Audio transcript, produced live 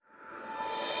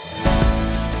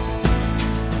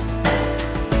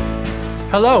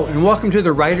Hello, and welcome to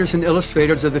the Writers and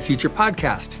Illustrators of the Future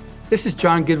podcast. This is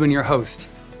John Goodwin, your host.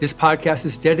 This podcast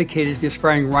is dedicated to the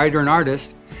aspiring writer and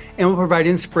artist and will provide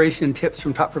inspiration and tips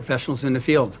from top professionals in the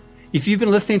field. If you've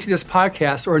been listening to this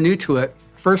podcast or are new to it,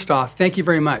 first off, thank you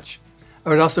very much. I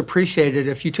would also appreciate it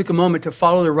if you took a moment to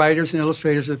follow the Writers and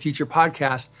Illustrators of the Future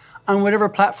podcast on whatever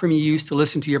platform you use to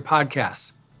listen to your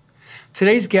podcasts.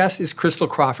 Today's guest is Crystal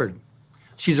Crawford.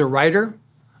 She's a writer,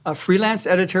 a freelance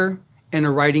editor, and a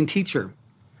writing teacher.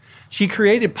 She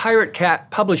created Pirate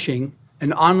Cat Publishing,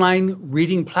 an online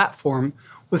reading platform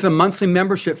with a monthly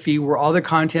membership fee where all the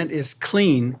content is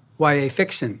clean YA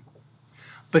fiction.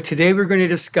 But today we're going to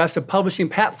discuss a publishing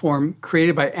platform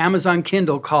created by Amazon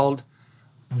Kindle called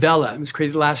Vella. It was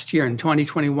created last year in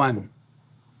 2021.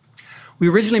 We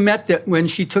originally met when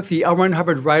she took the L. Ron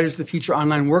Hubbard Writers of the Future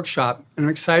online workshop, and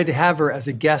I'm excited to have her as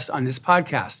a guest on this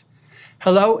podcast.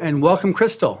 Hello and welcome,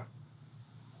 Crystal.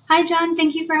 Hi, John.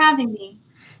 Thank you for having me.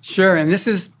 Sure. And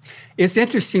it's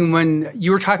interesting when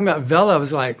you were talking about Vella, I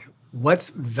was like, what's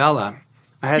Vella?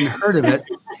 I hadn't heard of it.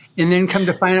 And then come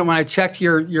to find out when I checked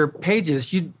your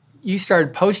pages, you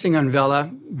started posting on Vella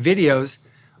videos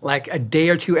like a day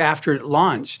or two after it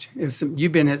launched.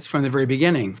 You've been in it from the very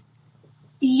beginning.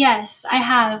 Yes, I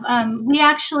have. We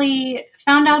actually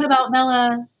found out about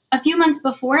Vella a few months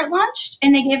before it launched,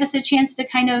 and they gave us a chance to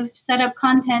kind of set up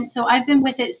content. So I've been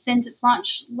with it since its launch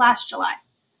last July.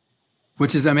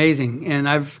 Which is amazing. And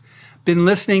I've been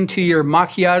listening to your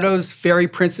macchiatos, fairy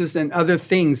princes, and other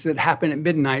things that happen at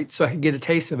midnight so I could get a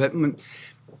taste of it.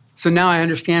 So now I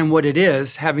understand what it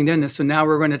is, having done this. So now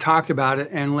we're going to talk about it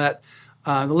and let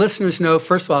the listeners know,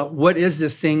 first of all, what is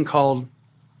this thing called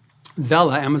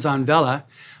Vella, Amazon Vella?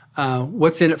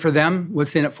 What's in it for them?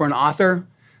 What's in it for an author?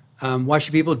 Why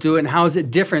should people do it? And how is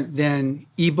it different than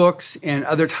ebooks and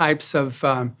other types of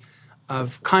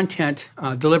content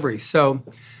delivery? So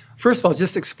first of all,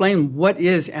 just explain what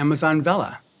is Amazon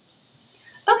Vella.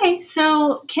 Okay,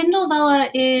 so Kindle Vella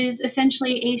is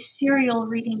essentially a serial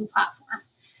reading platform.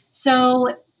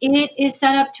 So it is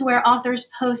set up to where authors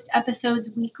post episodes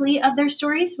weekly of their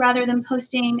stories rather than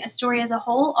posting a story as a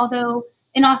whole, although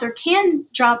an author can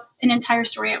drop an entire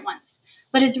story at once.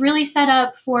 But it's really set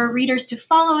up for readers to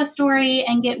follow a story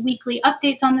and get weekly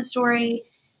updates on the story.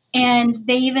 And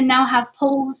they even now have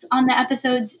polls on the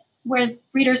episodes where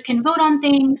readers can vote on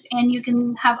things, and you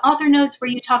can have author notes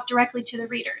where you talk directly to the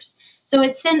readers. So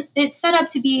it's set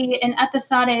up to be an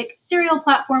episodic serial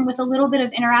platform with a little bit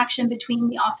of interaction between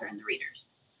the author and the readers.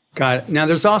 Got it. Now,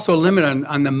 there's also a limit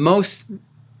on the most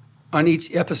on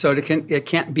each episode. It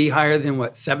can't be higher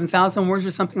than, 7,000 words or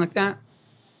something like that?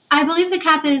 I believe the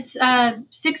cap is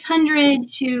 600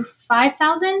 to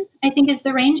 5,000, I think is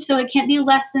the range. So it can't be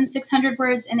less than 600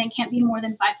 words, and it can't be more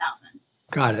than 5,000.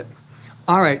 Got it.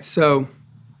 All right, so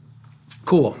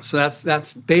cool. So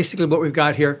that's basically what we've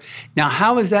got here. Now,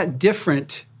 how is that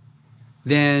different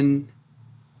than,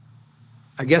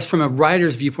 I guess from a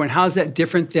writer's viewpoint, how is that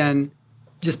different than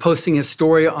just posting a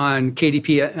story on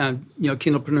KDP,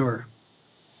 Kindlepreneur?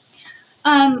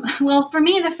 Well, for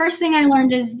me, the first thing I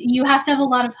learned is you have to have a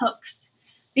lot of hooks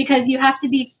because you have to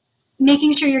be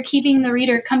making sure you're keeping the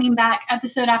reader coming back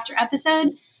episode after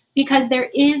episode, because there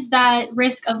is that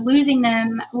risk of losing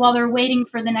them while they're waiting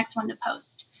for the next one to post.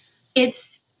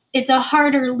 It's a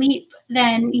harder leap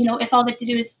than, if all they have to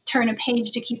do is turn a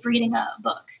page to keep reading a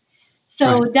book.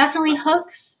 So right. Definitely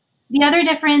hooks. The other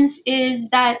difference is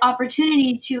that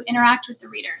opportunity to interact with the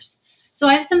readers. So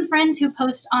I have some friends who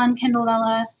post on Kindle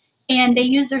Vella, and they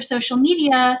use their social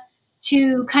media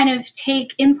to kind of take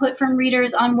input from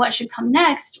readers on what should come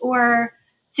next, or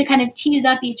to kind of tease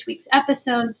up each week's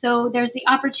episode. So there's the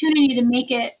opportunity to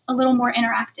make it a little more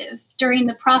interactive during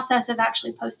the process of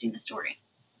actually posting the story.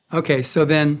 Okay, so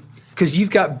then, because you've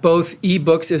got both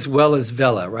ebooks as well as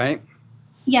Vella, right?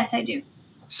 Yes, I do.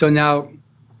 So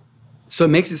it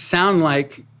makes it sound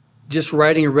like just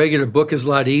writing a regular book is a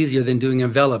lot easier than doing a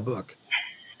Vella book.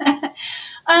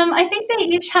 I think they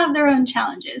each have their own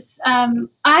challenges.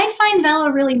 I find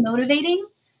Vella really motivating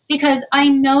because I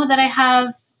know that I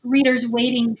have readers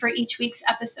waiting for each week's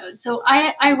episode. So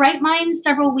I write mine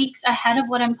several weeks ahead of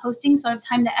what I'm posting, so I have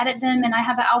time to edit them, and I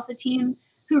have an alpha team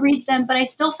who reads them, but I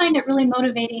still find it really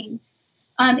motivating.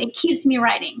 It keeps me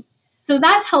writing. So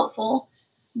that's helpful,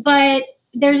 but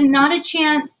there's not a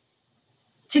chance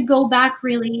to go back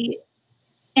really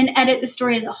and edit the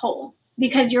story as a whole,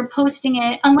 because you're posting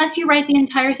it, unless you write the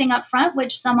entire thing up front,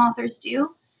 which some authors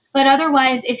do. But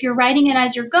otherwise, if you're writing it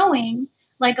as you're going,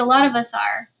 like a lot of us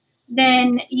are,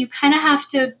 then you kind of have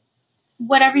to,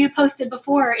 whatever you posted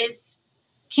before is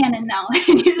canon now.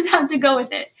 You just have to go with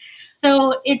it.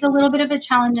 So it's a little bit of a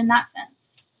challenge in that sense.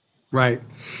 Right.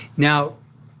 Now,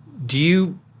 Do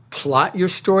you plot your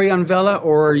story on Vela,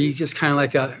 or are you just kind of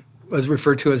like was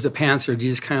referred to as the pantser? Do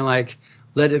you just kind of like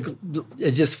let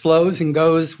it just flows and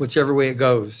goes whichever way it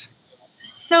goes?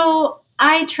 So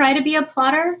I try to be a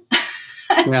plotter.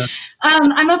 Yeah.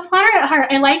 I'm a plotter at heart.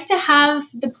 I like to have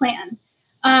the plan.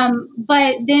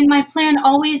 But then my plan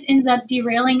always ends up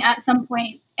derailing at some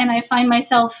point, and I find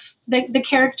myself, the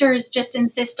characters just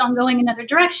insist on going another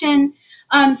direction.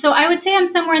 So I would say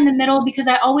I'm somewhere in the middle because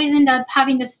I always end up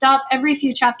having to stop every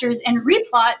few chapters and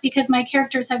replot because my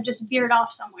characters have just veered off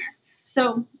somewhere.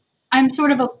 So I'm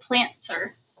sort of a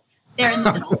plantser there in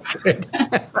the middle.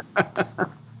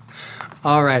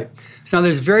 All right. So now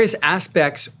there's various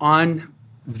aspects on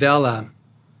Vela,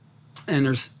 and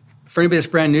for anybody that's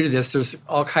brand new to this, there's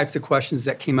all types of questions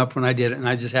that came up when I did it, and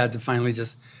I just had to finally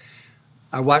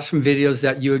I watched some videos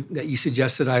that you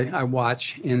suggested I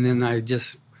watch, and then I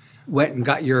just went and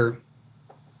got your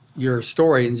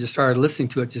story and just started listening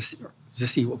to it just to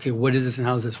see, okay, what is this and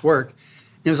how does this work?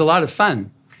 And it was a lot of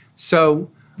fun. So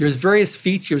there's various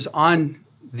features on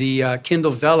the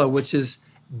Kindle Vela, which is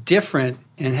different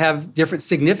and have different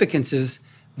significances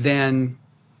than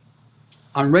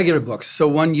on regular books. So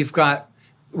we're going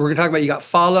to talk about, you got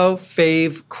follow,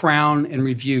 fave, crown, and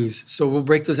reviews. So we'll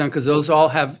break those down because those all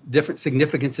have different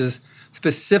significances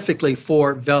specifically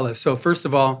for Vela. So first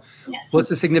of all, yes. What's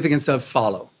the significance of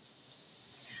follow?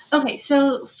 Okay,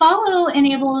 so follow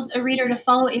enables a reader to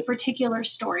follow a particular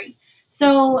story.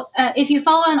 So if you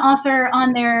follow an author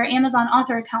on their Amazon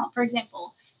author account, for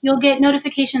example, you'll get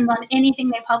notifications on anything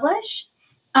they publish.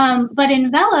 But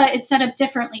in Vela, it's set up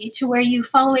differently to where you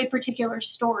follow a particular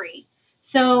story.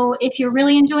 So if you're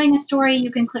really enjoying a story,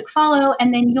 you can click follow,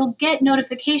 and then you'll get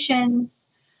notifications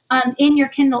in your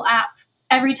Kindle app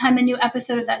every time a new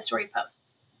episode of that story posts.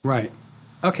 Right.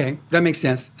 Okay, that makes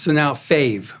sense. So now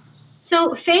fave.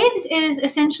 So faves is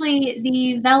essentially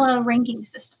the Vela ranking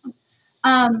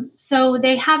system. So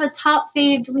they have a top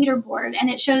faved leaderboard, and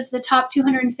it shows the top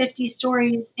 250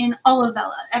 stories in all of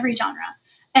Vela, every genre.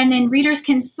 And then readers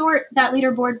can sort that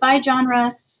leaderboard by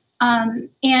genre,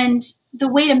 and the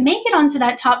way to make it onto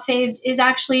that top fave is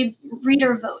actually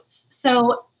reader votes.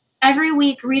 So every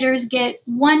week readers get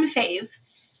one fave,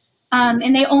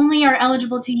 and they only are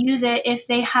eligible to use it if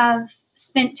they have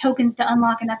spent tokens to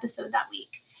unlock an episode that week.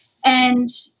 And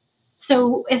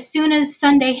so as soon as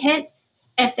Sunday hits,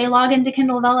 if they log into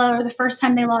Kindle Vela or the first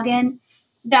time they log in,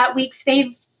 that week's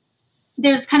fave,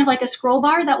 there's kind of like a scroll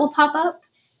bar that will pop up,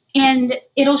 and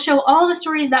it'll show all the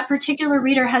stories that particular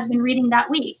reader has been reading that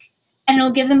week. And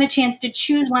it'll give them a chance to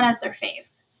choose one as their fave,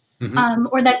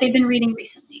 or that they've been reading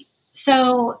recently.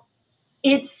 So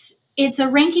it's a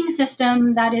ranking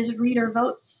system that is reader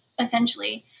votes,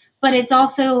 essentially, but it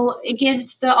gives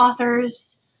the authors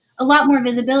a lot more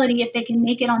visibility if they can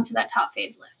make it onto that top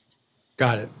fave list.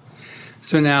 Got it.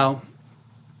 So now,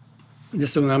 I'm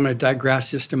going to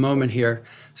digress just a moment here.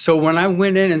 So when I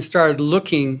went in and started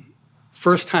looking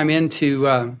first time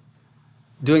into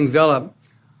doing Vela,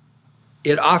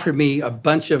 it offered me a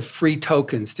bunch of free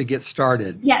tokens to get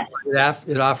started. Yes.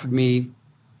 It offered me,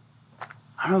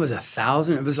 I don't know, it was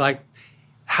 1,000. It was like,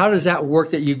 how does that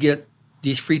work that you get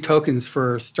these free tokens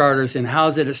for starters, and how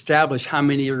is it established how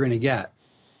many you're going to get?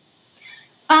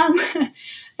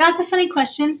 That's a funny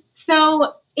question.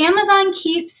 So Amazon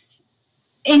keeps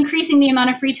increasing the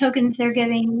amount of free tokens they're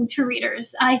giving to readers.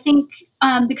 I think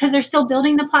because they're still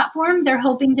building the platform, they're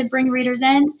hoping to bring readers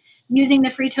in using the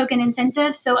free token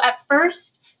incentive. So at first,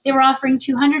 they were offering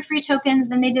 200 free tokens,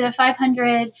 then they did a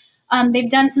 500.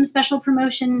 They've done some special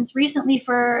promotions recently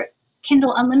for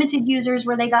Kindle Unlimited users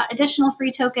where they got additional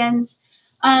free tokens.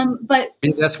 But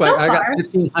and that's why I got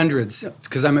 1,500s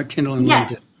because I'm at Kindle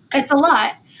Unlimited. Yes, it's a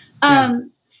lot.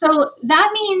 So that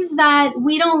means that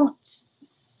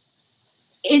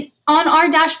on our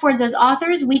dashboards as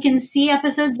authors, we can see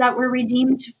episodes that were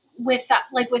redeemed with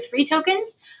free tokens,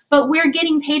 but we're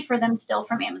getting paid for them still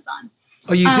from Amazon.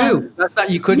 Oh, you do? I thought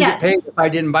you couldn't get paid if I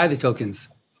didn't buy the tokens.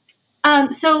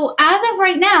 So as of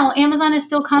right now, Amazon is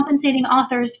still compensating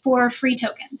authors for free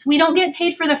tokens. We don't get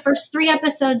paid for the first 3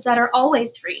 episodes that are always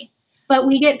free, but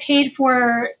we get paid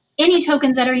for any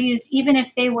tokens that are used, even if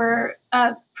they were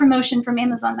a promotion from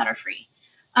Amazon that are free.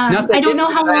 I don't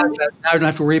know how long. I don't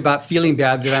have to worry about feeling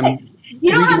bad that I'm.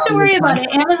 You don't have to worry about it.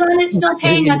 Amazon is still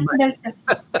paying us for those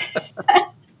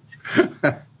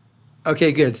tokens.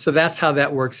 Okay, good. So that's how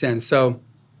that works in. So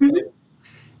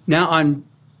now on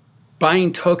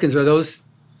buying tokens,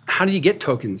 how do you get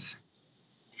tokens?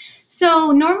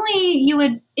 So normally you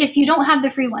would, if you don't have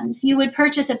the free ones, you would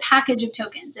purchase a package of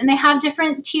tokens, and they have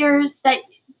different tiers that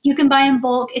you can buy in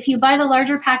bulk. If you buy the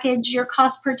larger package, your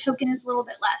cost per token is a little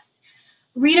bit less.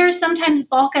 readers sometimes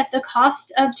balk at the cost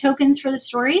of tokens for the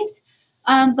stories,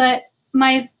 but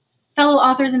my fellow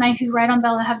authors and I who write on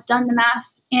Vella have done the math,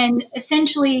 and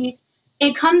essentially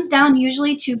it comes down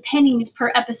usually to pennies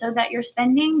per episode that you're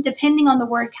spending, depending on the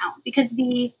word count, because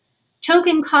the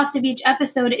token cost of each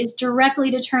episode is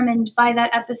directly determined by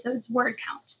that episode's word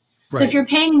count. Right. So if you're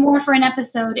paying more for an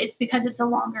episode, it's because it's a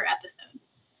longer episode.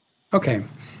 Okay.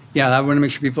 Yeah, I want to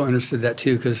make sure people understood that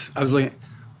too, because I was looking,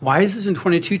 why is this in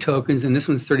 22 tokens and this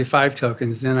one's 35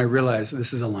 tokens? Then I realized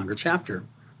this is a longer chapter.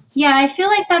 Yeah, I feel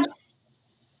like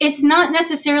it's not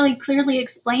necessarily clearly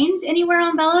explained anywhere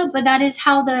on Vella, but that is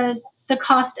how the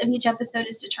cost of each episode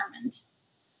is determined.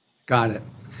 Got it.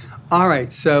 All right,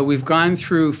 so we've gone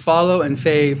through follow and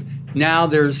fave. Now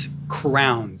there's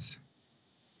crowns.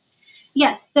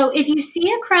 Yes, so if you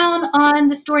see a crown on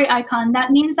the story icon,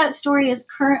 that means that story is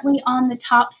currently on the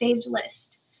top faved list.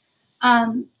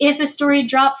 If a story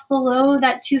drops below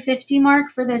that 250 mark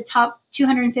for the top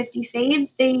 250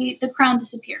 faves, the crown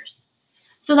disappears.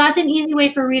 So that's an easy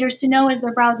way for readers to know as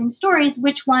they're browsing stories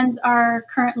which ones are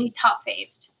currently top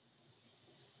faved.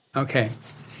 Okay,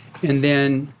 and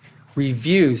then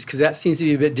reviews, because that seems to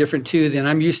be a bit different too. Then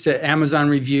I'm used to Amazon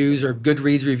reviews or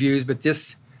Goodreads reviews, but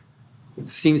this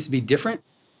seems to be different.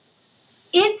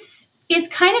 It's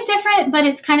kind of different, but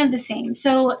it's kind of the same.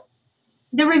 So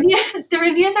the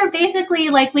reviews are basically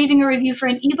like leaving a review for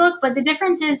an ebook, but the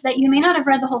difference is that you may not have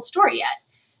read the whole story yet.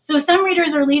 So some readers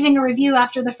are leaving a review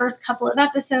after the first couple of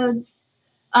episodes.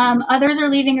 Others are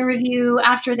leaving a review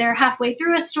after they're halfway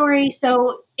through a story.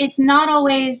 So it's not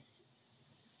always,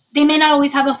 they may not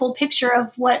always have a full picture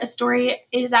of what a story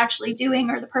is actually doing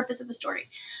or the purpose of the story.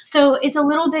 So it's a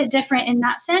little bit different in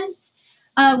that sense.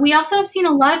 We also have seen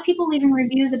a lot of people leaving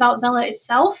reviews about Vella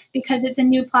itself because it's a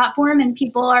new platform and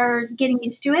people are getting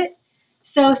used to it.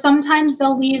 So sometimes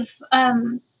they'll leave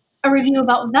a review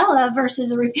about Vella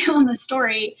versus a review on the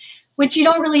story, which you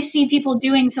don't really see people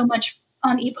doing so much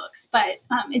on ebooks, but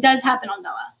it does happen on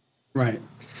Vella. Right.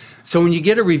 So when you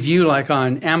get a review like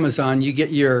on Amazon, you get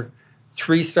your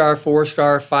 3-star,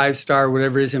 4-star, 5-star,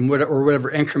 whatever it is, and whatever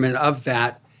increment of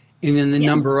that, and then the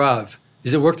number of.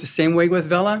 Does it work the same way with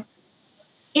Vella?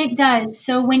 It does.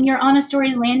 So when you're on a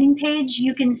story's landing page,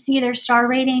 you can see their star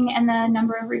rating and the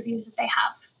number of reviews that they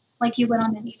have, like you would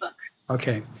on an ebook.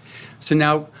 Okay. So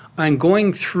now I'm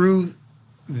going through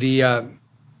the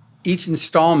each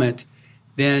installment,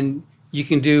 then you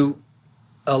can do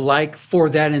a like for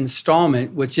that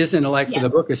installment, which isn't a like for the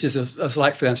book. It's just a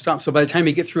like for that installment. So by the time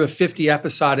you get through a 50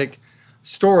 episodic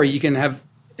story, you can have,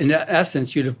 in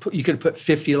essence, you could put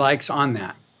 50 likes on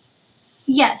that.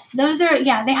 Yes, those are,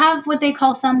 they have what they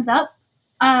call thumbs up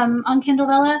on Kindle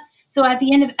Vella. So at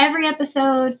the end of every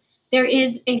episode, there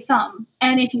is a thumb.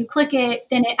 And if you click it,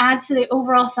 then it adds to the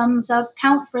overall thumbs up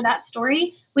count for that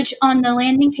story, which on the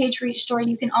landing page for each story,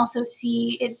 you can also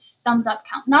see its thumbs up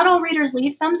count. Not all readers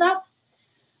leave thumbs up.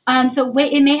 So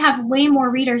it may have way more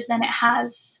readers than it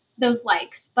has those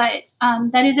likes. But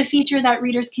that is a feature that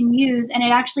readers can use, and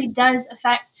it actually does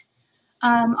affect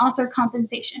author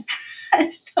compensation.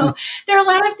 So there are a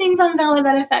lot of things on Vella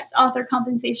that affect author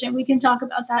compensation. We can talk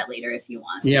about that later if you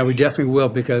want. Yeah, we definitely will,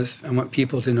 because I want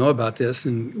people to know about this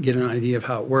and get an idea of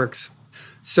how it works.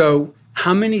 So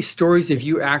how many stories have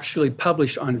you actually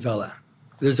published on Vella?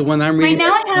 There's the one I'm reading.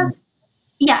 Right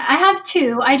now I have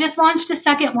 2. I just launched a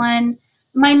second one.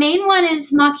 My main one is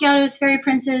Macchiato's Fairy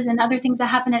Princes and Other Things That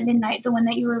Happen at Midnight, the one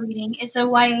that you were reading. It's a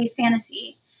YA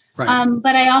fantasy. Right.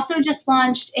 But I also just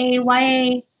launched a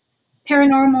YA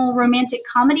paranormal romantic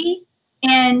comedy,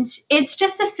 and it's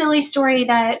just a silly story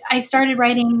that I started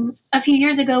writing a few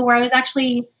years ago, where I was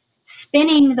actually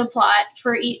spinning the plot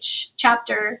for each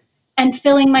chapter and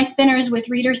filling my spinners with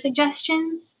reader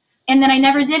suggestions, and then I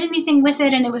never did anything with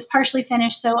it, and it was partially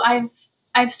finished, so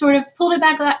I've sort of pulled it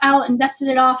back out and dusted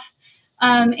it off,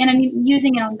 and I'm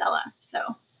using it on Vella.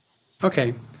 So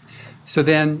okay, so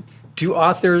then do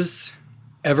authors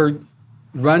ever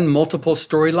run multiple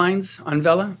storylines on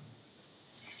Vella?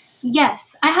 Yes,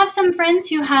 I have some friends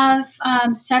who have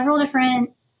several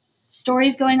different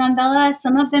stories going on Vella.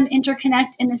 Some of them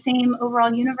interconnect in the same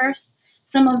overall universe.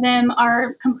 Some of them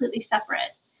are completely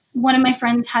separate. One of my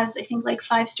friends has, I think, like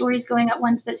 5 stories going at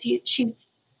once, but she's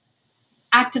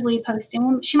actively posting.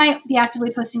 Well, she might be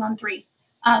actively posting on 3.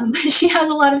 She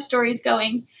has a lot of stories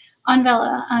going on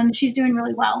Vella. She's doing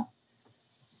really well.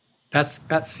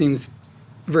 That seems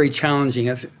very challenging.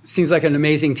 It seems like an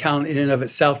amazing talent in and of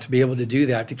itself to be able to do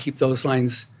that, to keep those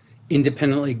lines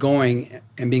independently going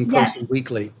and being posted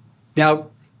weekly. Now,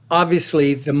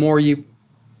 obviously, the more you,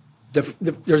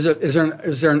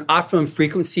 is there an optimum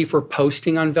frequency for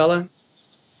posting on Vella?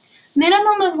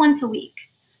 Minimum of once a week.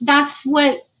 that's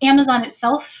what Amazon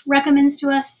itself recommends to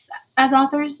us as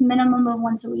authors, minimum of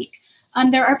once a week.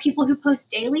 There are people who post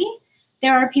daily.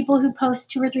 There are people who post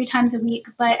 2 or 3 times a week,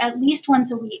 but at least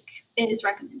once a week is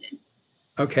recommended.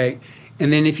 Okay.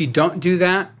 And then if you don't do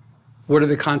that, what are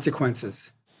the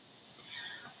consequences?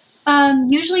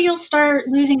 Usually you'll start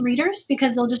losing readers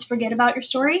because they'll just forget about your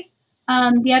story.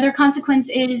 The other consequence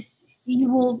is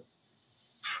you will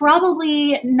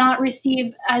probably not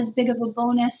receive as big of a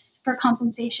bonus for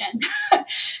compensation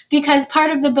because part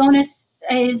of the bonus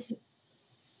is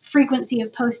frequency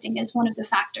of posting is one of the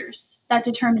factors that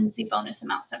determines the bonus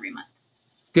amounts every month.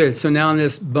 Good. So now on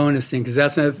this bonus thing, because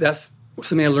that's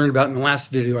something I learned about in the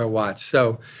last video I watched.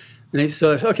 So they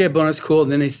said, okay, bonus, cool.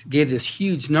 And then they gave this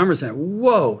huge numbers and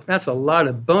whoa, that's a lot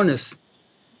of bonus.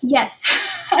 Yes.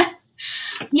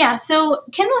 Yeah. So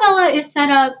Kindlevella is set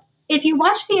up. If you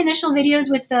watch the initial videos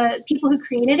with the people who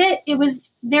created it, it was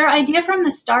their idea from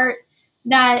the start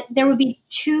that there would be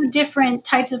 2 different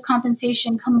types of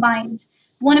compensation combined.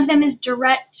 One of them is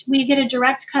direct. We get a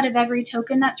direct cut of every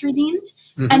token that's redeemed.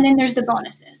 Mm-hmm. And then there's the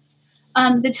bonuses.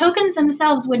 The tokens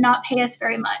themselves would not pay us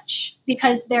very much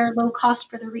because they're low cost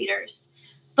for the readers.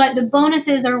 But the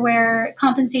bonuses are where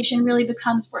compensation really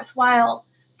becomes worthwhile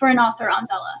for an author on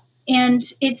Vella. And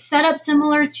it's set up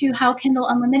similar to how Kindle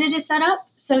Unlimited is set up.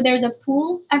 So there's a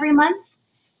pool every month,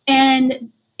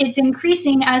 and it's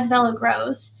increasing as Vella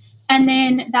grows. And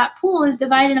then that pool is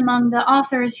divided among the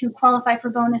authors who qualify for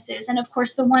bonuses. And of course,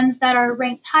 the ones that are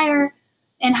ranked higher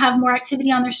and have more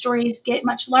activity on their stories get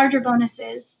much larger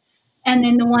bonuses. And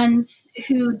then the ones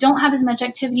who don't have as much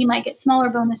activity might get smaller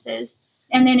bonuses.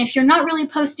 And then if you're not really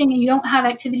posting and you don't have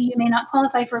activity, you may not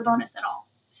qualify for a bonus at all.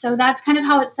 So that's kind of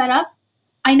how it's set up.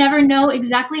 I never know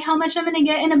exactly how much I'm going to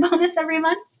get in a bonus every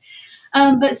month.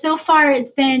 But so far,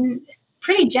 it's been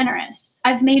pretty generous.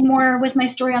 I've made more with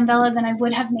my story on Vella than I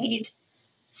would have made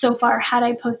so far had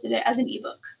I posted it as an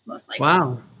ebook, most likely.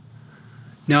 Wow.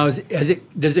 Now,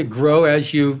 does it grow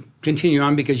as you continue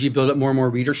on because you build up more and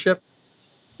more readership?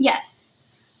 Yes.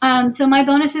 So my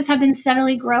bonuses have been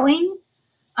steadily growing.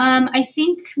 I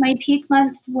think my peak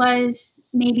month was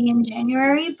maybe in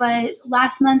January, but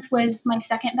last month was my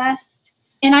second best.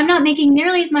 And I'm not making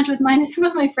nearly as much with mine as some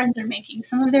of my friends are making.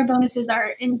 Some of their bonuses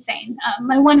are insane.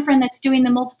 My one friend that's doing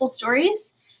the multiple stories,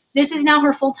 this is now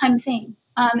her full-time thing.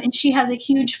 And she has a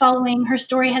huge following. Her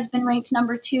story has been ranked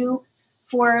number 2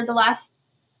 for the last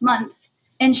month.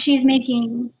 And she's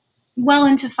making well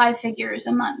into 5 figures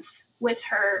a month with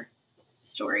her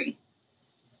story.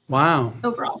 Wow.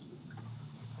 Overall.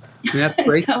 I mean, that's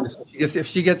great. So, if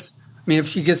she gets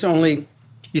only,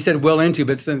 you said well into,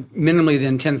 but it's minimally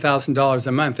then $10,000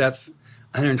 a month. That's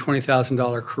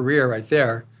 $120,000 career right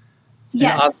there.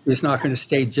 Yes. And obviously it's not going to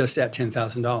stay just at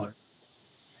 $10,000.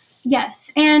 Yes.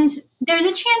 And there's a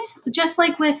chance, just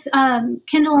like with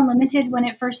Kindle Unlimited when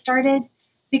it first started,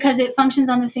 because it functions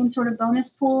on the same sort of bonus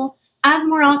pool. As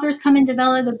more authors come into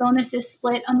Vella, the bonus is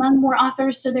split among more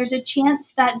authors. So there's a chance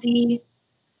that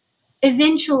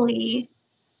eventually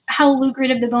how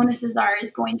lucrative the bonuses are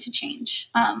is going to change.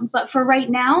 But for right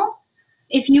now,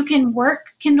 if you can work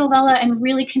Kindle Vella and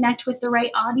really connect with the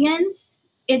right audience,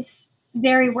 it's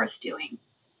very worth doing.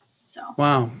 So.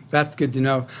 Wow, that's good to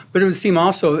know. But it would seem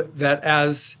also that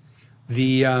as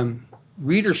the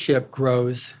readership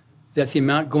grows, that the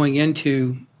amount going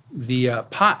into the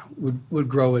pot would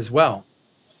grow as well.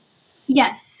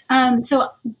 Yes. So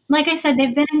like I said,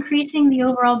 they've been increasing the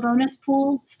overall bonus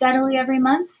pool steadily every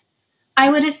month. I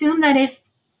would assume that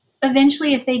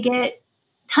if they get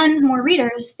tons more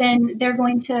readers, then they're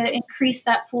going to increase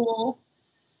that pool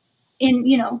in,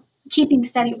 keeping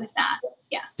steady with that.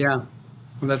 Yeah. Yeah.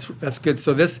 Well, that's good.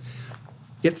 So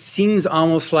it seems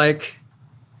almost like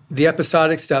the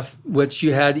episodic stuff, which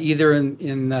you had either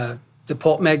in the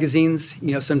pulp magazines,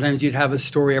 sometimes you'd have a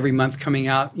story every month coming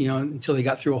out, until they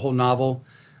got through a whole novel.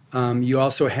 You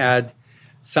also had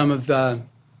some of the,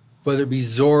 whether it be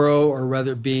Zorro or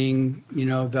whether it being,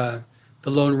 the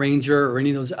Lone Ranger or any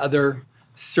of those other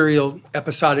serial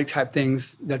episodic type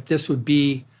things, that this would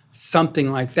be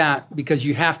something like that because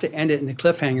you have to end it in a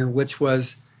cliffhanger, which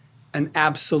was an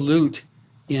absolute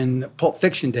in Pulp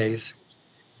Fiction days.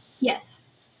 Yes.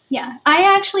 Yeah.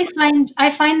 I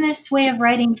find this way of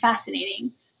writing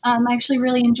fascinating. I actually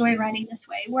really enjoy writing this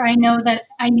way, where I know that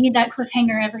I need that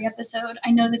cliffhanger every episode.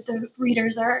 I know that the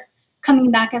readers are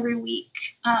coming back every week.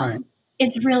 Right.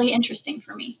 It's really interesting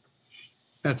for me.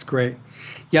 That's great.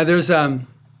 Yeah, there's one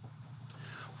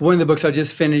of the books I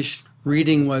just finished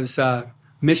reading was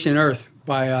Mission Earth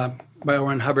by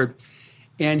Orrin Hubbard.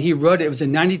 And he wrote it. It was a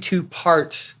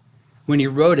 92-part when he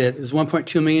wrote it, it was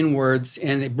 1.2 million words,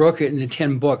 and they broke it into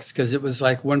 10 books because it was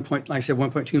like like I said,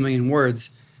 1.2 million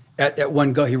words at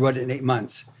one go. He wrote it in 8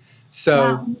 months. So,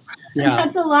 Wow. yeah,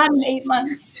 That's a lot in 8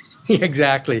 months.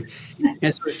 exactly.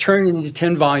 And so it was turned into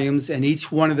 10 volumes, and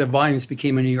each one of the volumes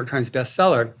became a New York Times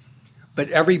bestseller. But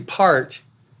every part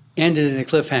ended in a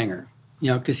cliffhanger,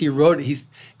 because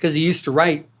he used to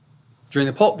write during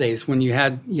the pulp days when you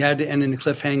had to end in a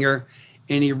cliffhanger.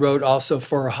 And he wrote also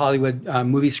for Hollywood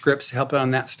movie scripts, helping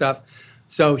on that stuff.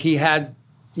 So he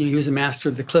was a master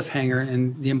of the cliffhanger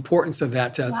and the importance of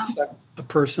that to set a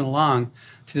person along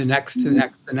to the next, to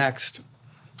the next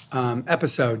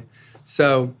episode.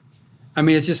 So, I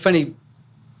mean, it's just funny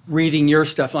reading your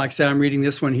stuff. Like I said, I'm reading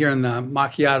this one here in the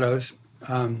Macchiatos,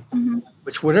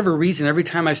 which, for whatever reason, every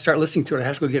time I start listening to it, I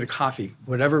have to go get a coffee,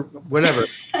 whatever.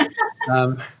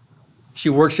 She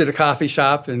works at a coffee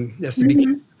shop, and that's the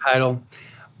beginning of the title.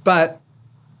 But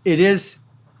it's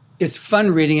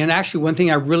fun reading. And actually, one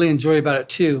thing I really enjoy about it,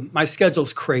 too, my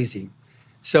schedule's crazy.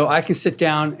 So I can sit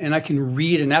down and I can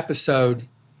read an episode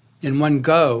in one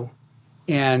go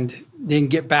and then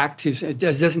get back to it.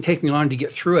 Doesn't take me long to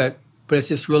get through it, but it's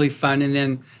just really fun. And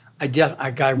then I got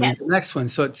to read the next one.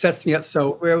 So it sets me up.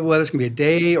 So whether it's going to be a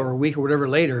day or a week or whatever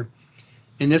later,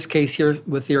 in this case here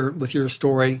with your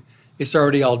story, it's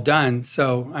already all done.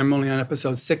 So I'm only on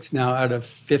episode 6 now out of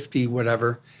 50,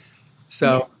 whatever.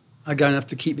 So I got enough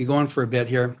to keep me going for a bit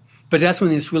here. But that's one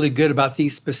thing that's really good about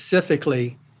these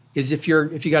specifically is if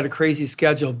you got a crazy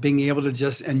schedule, being able to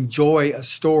just enjoy a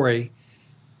story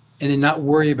and then not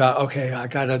worry about, okay, I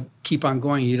got to keep on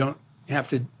going. You don't have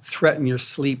to threaten your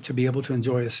sleep to be able to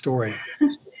enjoy a story.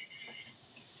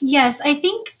 Yes, I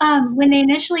think when they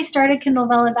initially started Kindle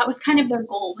Vella, that was kind of their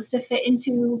goal, was to fit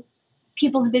into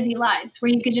people's busy lives,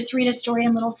 where you could just read a story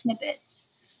in little snippets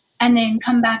and then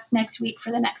come back next week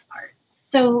for the next part.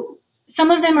 So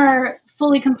some of them are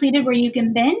fully completed where you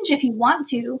can binge if you want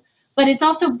to, but it's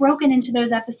also broken into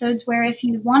those episodes where if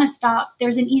you want to stop,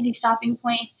 there's an easy stopping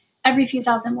point every few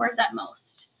thousand words at most.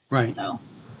 Right. So.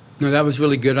 No, that was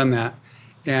really good on that.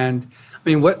 And I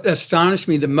mean, what astonished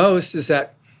me the most is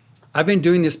that I've been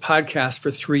doing this podcast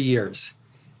for 3 years.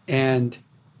 And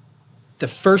the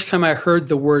first time I heard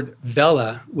the word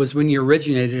Vella was when you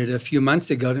originated it a few months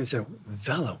ago. And I said,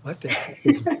 Vella, what the heck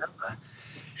is Vella?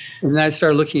 And then I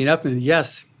started looking it up, and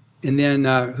yes. And then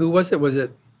who was it? Was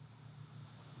it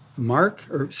Mark?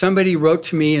 Or somebody wrote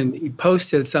to me and he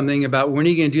posted something about, when are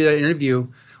you going to do that interview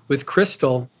with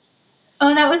Crystal?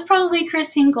 Oh, that was probably Chris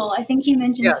Hinkle. I think he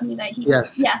mentioned to me that he...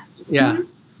 Yes. Yeah. Yeah.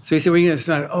 So he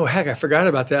said, oh, heck, I forgot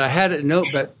about that. I had it note,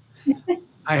 but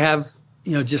I have,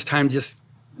 just time just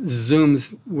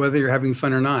zooms whether you're having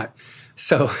fun or not.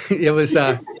 So it was,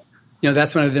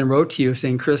 that's when I then wrote to you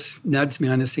saying, Chris nudged me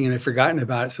on this thing and I'd forgotten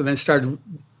about it. So then I started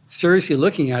seriously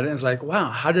looking at it and I was like,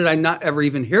 wow, how did I not ever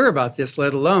even hear about this,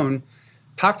 let alone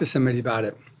talk to somebody about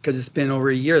it? Because it's been over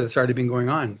a year that's already been going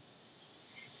on.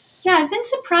 Yeah, I've been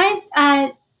surprised at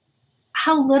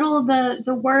how little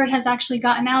the word has actually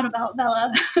gotten out about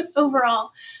Vella overall.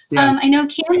 Yeah. I know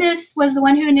Candace was the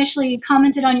one who initially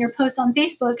commented on your post on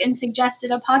Facebook and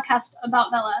suggested a podcast about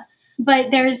Vella, but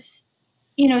there's,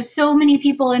 so many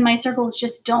people in my circles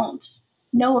just don't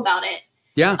know about it.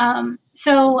 Yeah.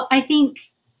 So I think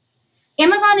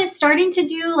Amazon is starting to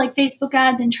do like Facebook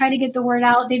ads and try to get the word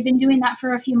out. They've been doing that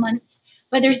for a few months,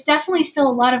 but there's definitely still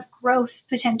a lot of growth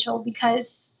potential because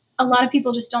a lot of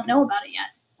people just don't know about it yet.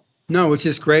 No, which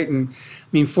is great. And I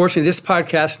mean, fortunately, this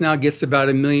podcast now gets about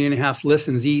 1.5 million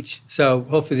listens each. So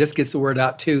hopefully this gets the word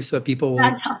out too, so people will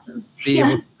That's awesome. be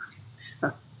able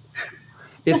to.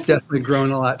 It's definitely grown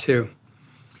a lot too.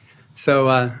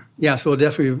 So, so we'll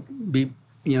definitely be,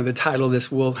 the title of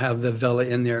this will have the Vella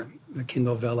in there, the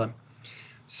Kindle Vella.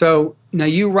 So now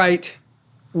you write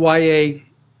YA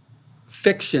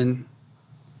fiction.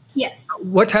 Yes.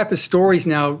 What type of stories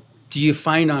now do you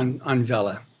find on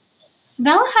Vella?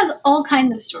 Vella has all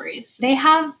kinds of stories. They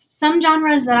have some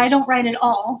genres that I don't write at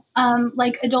all,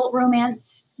 like adult romance,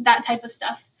 that type of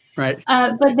stuff. Right.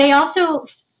 But they also,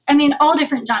 all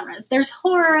different genres. There's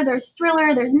horror, there's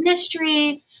thriller, there's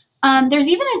mystery. There's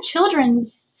even a children's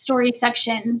story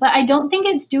section, but I don't think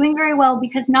it's doing very well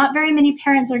because not very many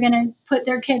parents are going to put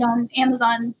their kid on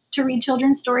Amazon to read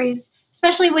children's stories,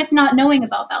 especially with not knowing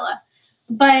about Vella.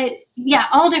 But yeah,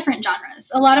 all different genres.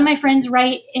 A lot of my friends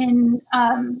write in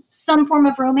some form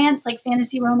of romance, like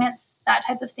fantasy romance, that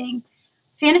type of thing.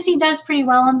 Fantasy does pretty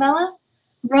well on Vella.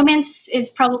 Romance is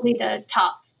probably the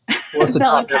top. Well, it's the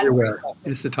top everywhere.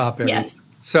 It's the top everywhere. Yes.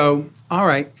 So, all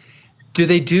right. Do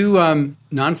they do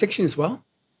nonfiction as well?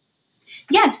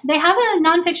 Yes, they have a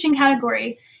nonfiction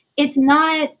category. It's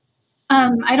not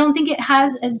I don't think it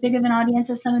has as big of an audience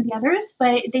as some of the others,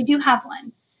 but they do have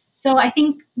one. So I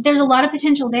think there's a lot of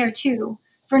potential there too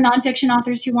for nonfiction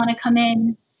authors who want to come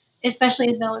in, especially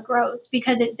as Vella grows,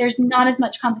 because there's not as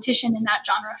much competition in that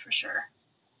genre for sure.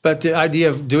 But the idea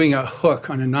of doing a hook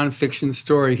on a nonfiction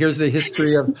story, here's the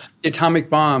history of the atomic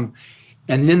bomb,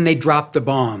 and then they drop the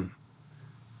bomb.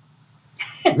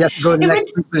 You have to go to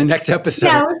the next episode.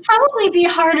 Yeah, it would probably be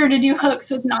harder to do hooks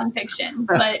with nonfiction,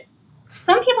 but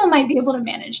some people might be able to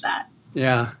manage that.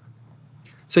 Yeah.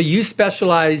 So you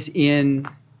specialize in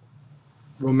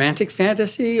romantic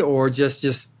fantasy or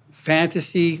just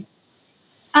fantasy?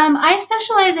 I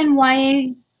specialize in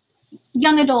YA,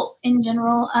 young adult in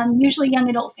general, usually young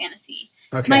adult fantasy.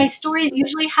 Okay. My stories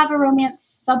usually have a romance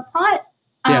subplot,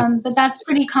 but that's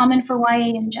pretty common for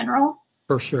YA in general.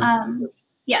 For sure.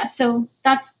 Yeah, so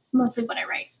that's mostly what I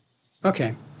write.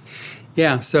 Okay.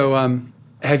 Yeah, so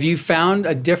have you found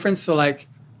a difference? So like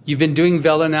you've been doing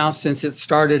Vella now since it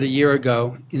started a year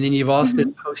ago, and then you've also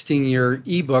been posting your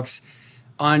ebooks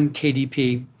on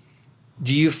KDP.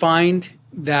 Do you find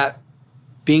that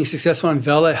being successful on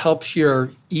Vella helps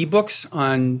your ebooks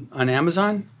on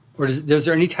Amazon? Or is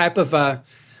there any type of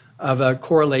a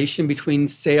correlation between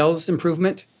sales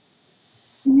improvement?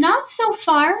 Not so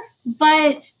far,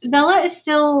 but Vella is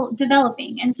still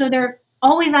developing, and so they're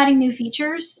always adding new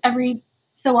features every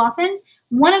so often.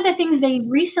 One of the things they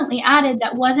recently added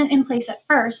that wasn't in place at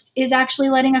first is actually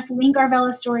letting us link our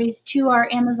Vella stories to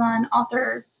our Amazon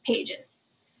author pages.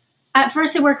 At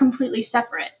first, they were completely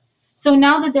separate. So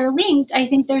now that they're linked, I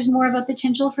think there's more of a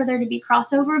potential for there to be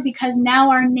crossover because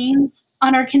now our names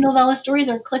on our Kindle Vella stories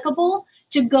are clickable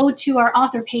to go to our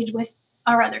author page with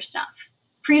our other stuff.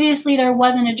 Previously, there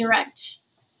wasn't a direct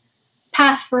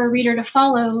path for a reader to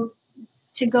follow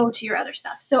to go to your other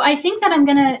stuff. So I think that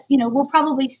we'll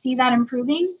probably see that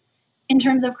improving in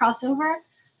terms of crossover.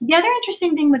 The other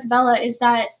interesting thing with Vella is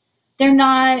that they're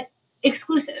not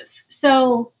exclusive.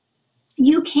 So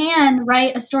you can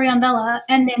write a story on Vella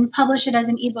and then publish it as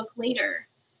an ebook later.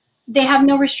 They have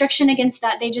no restriction against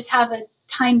that. They just have a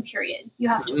time period you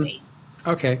have to wait.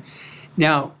 Okay.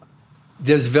 Now,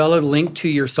 does Vella link to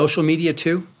your social media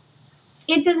too?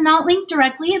 It does not link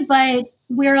directly, but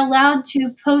we're allowed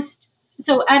to post.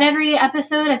 So at every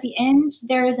episode at the end,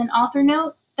 there is an author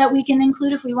note that we can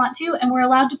include if we want to, and we're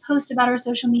allowed to post about our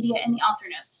social media in the author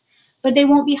notes. But they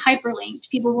won't be hyperlinked.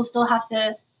 People will still have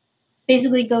to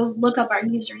basically go look up our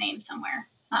username somewhere.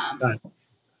 Got it.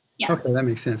 Yeah. Okay, that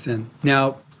makes sense then.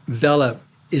 Now, Vella,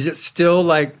 is it still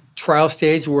like trial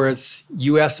stage where it's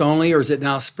U.S. only, or is it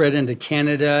now spread into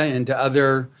Canada and to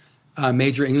other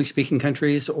major English-speaking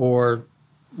countries, or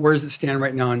where does it stand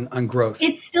right now on growth?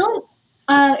 It's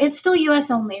still U.S.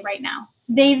 only right now.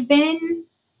 They've been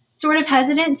sort of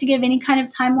hesitant to give any kind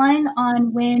of timeline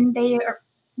on when they are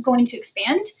going to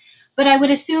expand, but I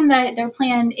would assume that their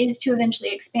plan is to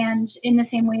eventually expand in the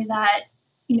same way that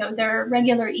their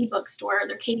regular ebook store,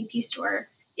 their KDP store,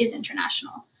 is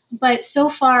international. But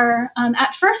so far, at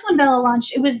first when Vella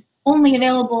launched, it was only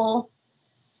available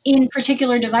in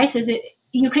particular devices.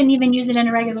 You couldn't even use it in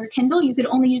a regular Kindle. You could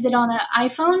only use it on an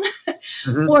iPhone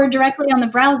or directly on the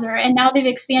browser. And now they've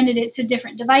expanded it to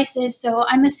different devices. So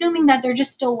I'm assuming that they're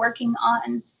just still working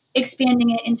on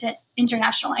expanding it into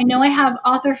international. I know I have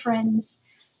author friends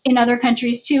in other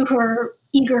countries too who are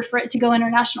eager for it to go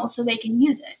international so they can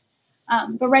use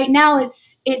it. But right now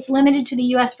it's limited to the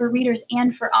U.S. for readers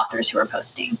and for authors who are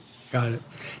posting. Got it.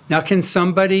 Now, can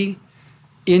somebody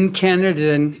in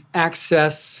Canada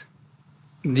access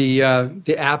the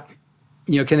app?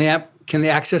 Can they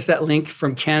access that link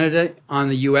from Canada on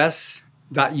the US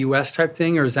type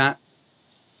thing, or is that?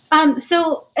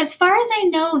 So as far as I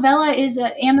know, Vella is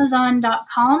at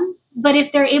Amazon.com. But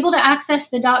if they're able to access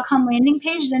the .com landing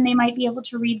page, then they might be able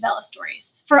to read Vella stories.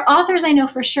 For authors, I know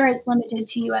for sure it's limited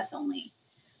to U.S. only.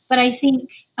 But I think,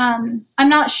 I'm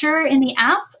not sure in the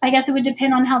app. I guess it would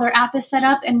depend on how their app is set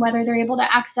up and whether they're able to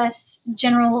access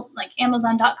general, like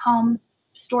Amazon.com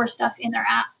store stuff in their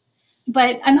app.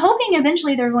 But I'm hoping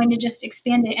eventually they're going to just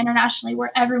expand it internationally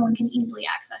where everyone can easily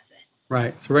access it.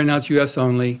 Right. So right now it's U.S.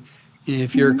 only. And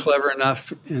if you're clever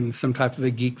enough and some type of a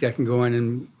geek that can go in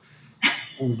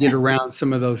and get around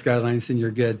some of those guidelines, then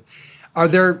you're good. Are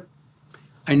there,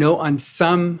 I know on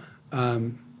some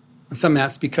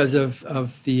apps because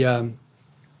of the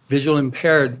visual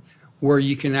impaired, where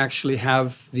you can actually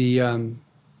have the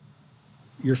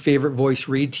your favorite voice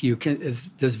read to you.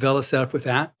 Does Vella set up with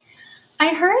that?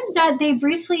 I heard that they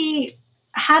briefly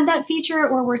had that feature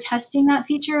or were testing that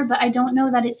feature, but I don't know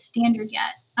that it's standard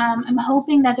yet. I'm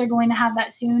hoping that they're going to have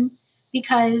that soon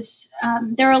because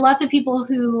there are lots of people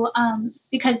who,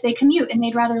 because they commute and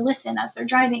they'd rather listen as they're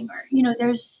driving, or,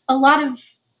 there's a lot of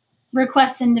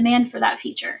requests and demand for that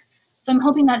feature. So I'm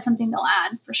hoping that's something they'll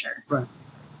add for sure. Right.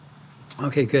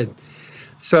 Okay, good.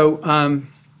 So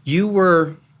you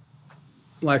were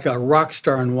like a rock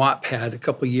star on Wattpad a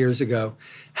couple of years ago.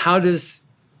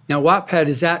 Now Wattpad,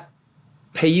 does that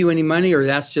pay you any money, or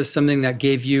that's just something that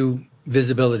gave you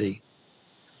visibility?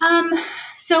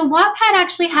 So Wattpad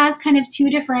actually has kind of two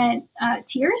different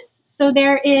tiers. So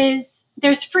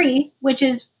there's free, which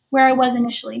is where I was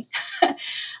initially.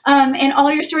 And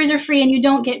all your stories are free and you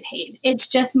don't get paid. It's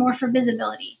just more for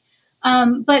visibility.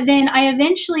 But then I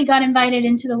eventually got invited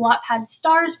into the Wattpad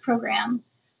Stars program,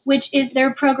 which is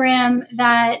their program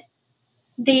that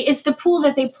it's the pool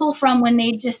that they pull from when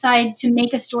they decide to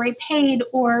make a story paid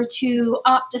or to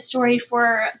opt a story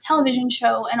for a television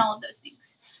show and all of those things.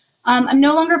 I'm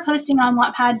no longer posting on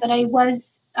Wattpad, but I was,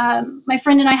 my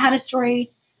friend and I had a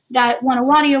story that won a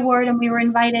Wattie Award, and we were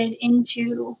invited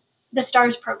into the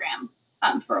Stars program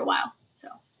for a while. So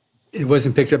it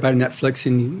wasn't picked up by Netflix,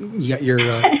 and you got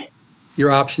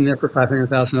your option there for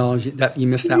 $500,000. That you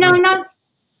missed that one? No,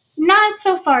 not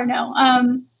so far, no.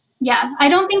 Yeah, I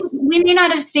don't think we may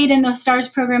not have stayed in the Stars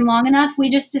program long enough.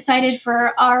 We just decided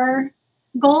for our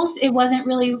goals, it wasn't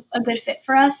really a good fit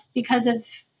for us because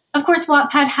of course,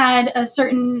 Wattpad had a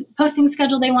certain posting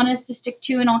schedule they wanted us to stick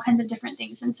to and all kinds of different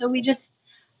things. And so we just,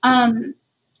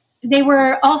 they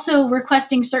were also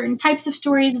requesting certain types of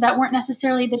stories that weren't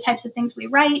necessarily the types of things we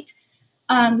write.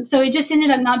 So it just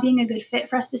ended up not being a good fit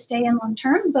for us to stay in long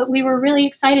term, but we were really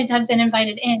excited to have been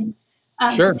invited in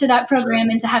Sure. to that program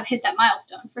and to have hit that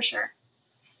milestone for sure.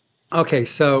 Okay,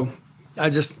 so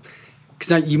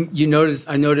because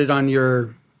I noted on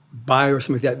your bio or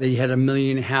something like that you had 1.5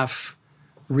 million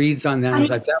reads on that.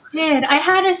 I did. I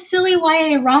had a silly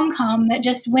YA rom-com that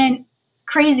just went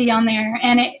crazy on there,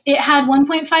 and it had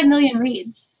 1.5 million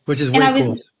reads. Which is way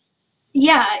cool.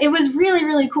 Yeah, it was really,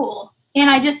 really cool.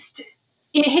 And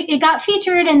it got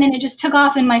featured, and then it just took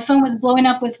off, and my phone was blowing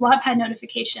up with Wattpad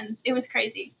notifications. It was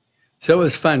crazy. So it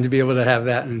was fun to be able to have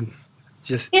that and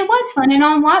just... It was fun. And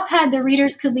on Wattpad, the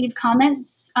readers could leave comments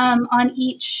on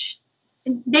each...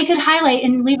 They could highlight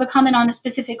and leave a comment on a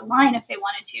specific line if they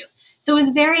wanted to. So it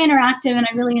was very interactive, and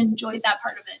I really enjoyed that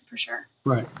part of it for sure.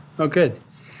 Right. Oh, good.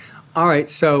 All right.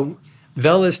 So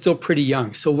Vella is still pretty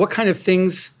young. So what kind of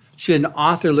things should an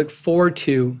author look forward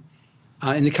to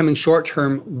in the coming short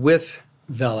term with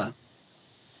Vella?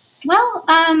 Well,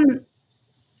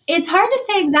 it's hard to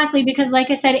say exactly because, like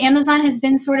I said, Amazon has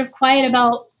been sort of quiet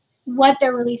about what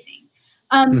they're releasing.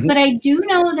 But I do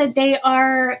know that they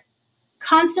are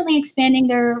constantly expanding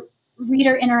their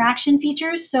reader interaction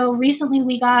features. So recently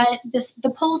we got the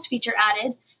polls feature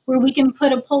added where we can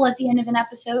put a poll at the end of an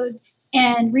episode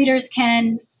and readers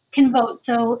can vote.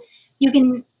 So you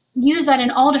can use that in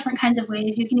all different kinds of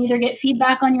ways. You can either get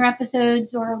feedback on your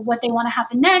episodes or what they want to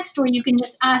happen next, or you can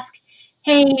just ask,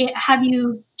 hey, have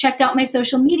you checked out my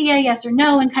social media, yes or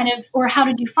no, and or how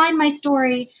did you find my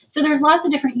story? So there's lots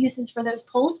of different uses for those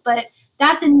polls, but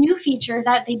that's a new feature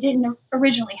that they didn't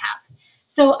originally have.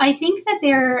 So I think that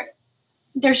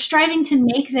they're striving to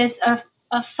make this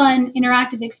a fun,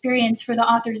 interactive experience for the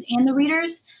authors and the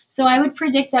readers. So I would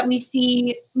predict that we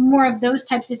see more of those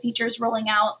types of features rolling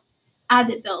out as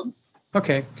it builds.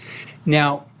 Okay.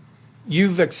 Now,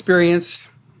 you've experienced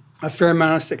a fair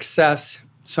amount of success.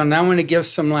 So now I'm going to give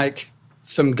some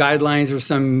guidelines or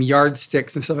some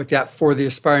yardsticks and stuff like that for the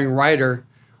aspiring writer,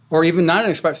 or even not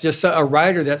an aspiring, just a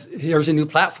writer here's a new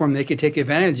platform they could take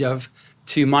advantage of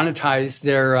to monetize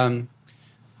their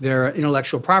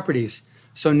intellectual properties.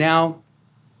 So now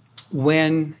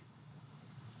when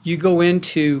you go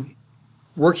into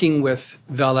working with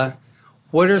Vella,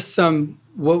 what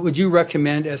would you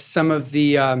recommend as some of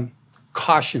the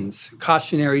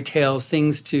cautionary tales,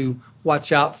 things to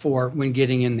watch out for when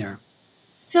getting in there?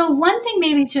 So one thing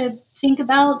maybe to think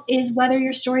about is whether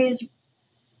your story is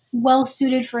well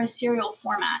suited for a serial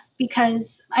format, because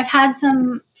I've had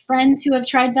some friends who have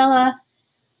tried Vella,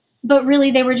 but really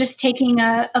they were just taking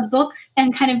a book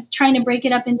and kind of trying to break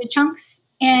it up into chunks,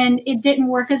 and it didn't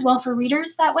work as well for readers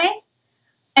that way.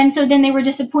 And so then they were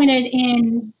disappointed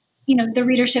in, the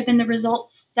readership and the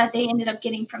results that they ended up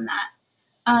getting from that.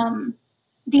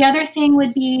 The other thing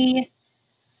would be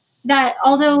that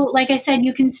although, like I said,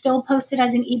 you can still post it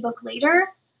as an ebook later,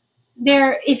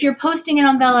 if you're posting it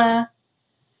on Vella,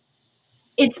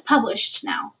 it's published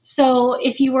now. So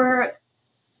if you were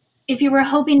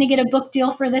hoping to get a book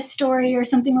deal for this story or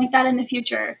something like that in the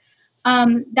future,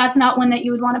 that's not one that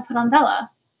you would want to put on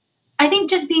Vella. I think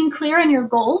just being clear on your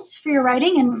goals for your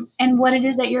writing and what it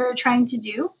is that you're trying to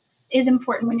do is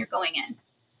important when you're going in.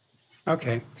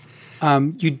 Okay.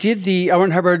 You did the L.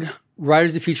 Ron Hubbard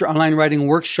Writers of the Future online writing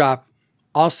workshop.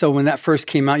 Also, when that first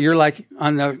came out, you're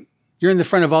in the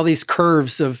front of all these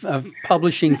curves of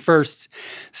publishing firsts.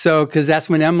 So, because that's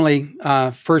when Emily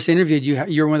first interviewed you.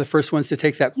 You're one of the first ones to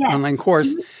take that online course.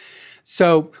 Mm-hmm.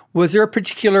 So, was there a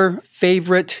particular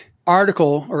favorite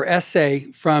article or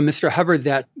essay from Mr. Hubbard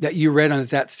that you read on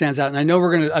that stands out? And I know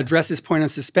we're going to address this point on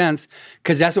suspense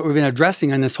because that's what we've been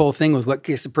addressing on this whole thing with what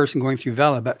gets the person going through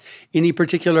Vella. But any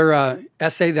particular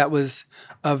essay that was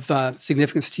of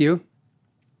significance to you?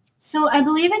 So I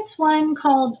believe it's one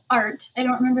called Art. I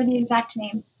don't remember the exact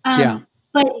name.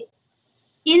 But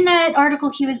in that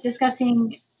article, he was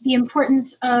discussing the importance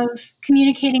of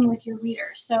communicating with your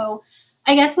reader. So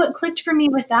I guess what clicked for me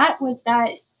with that was that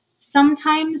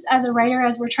sometimes as a writer,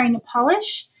 as we're trying to polish,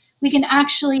 we can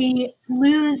actually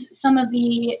lose some of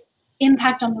the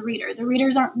impact on the reader. The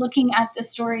readers aren't looking at the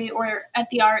story or at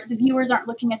the art. The viewers aren't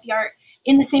looking at the art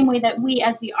in the same way that we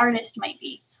as the artist might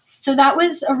be. So that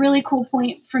was a really cool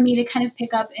point for me to kind of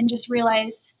pick up and just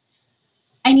realize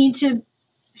I need to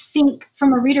think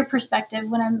from a reader perspective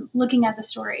when I'm looking at the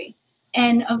story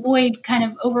and avoid kind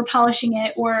of over polishing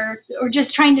it or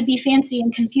just trying to be fancy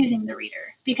and confusing the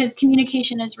reader, because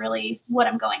communication is really what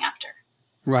I'm going after.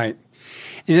 Right.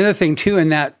 And the other thing too, in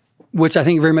that, which I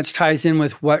think very much ties in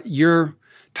with what you're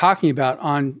talking about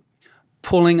on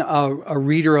pulling a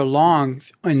reader along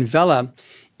in Vella,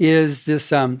 is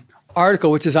this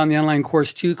article, which is on the online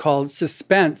course too, called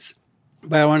Suspense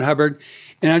by L. Ron Hubbard.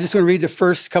 And I just want to read the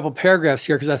first couple paragraphs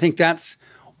here because I think that's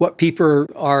what people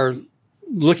are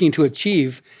looking to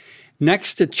achieve.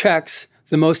 Next to checks,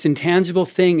 the most intangible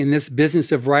thing in this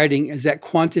business of writing is that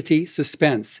quantity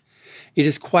suspense. It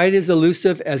is quite as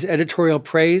elusive as editorial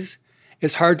praise,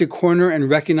 as hard to corner and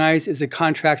recognize as a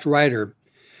contract writer.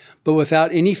 But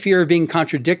without any fear of being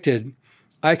contradicted,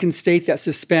 I can state that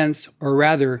suspense, or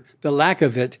rather, the lack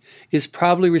of it, is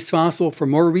probably responsible for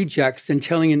more rejects than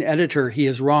telling an editor he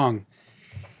is wrong.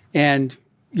 And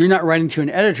you're not writing to an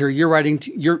editor,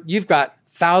 you've got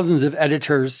thousands of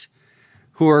editors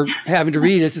who are having to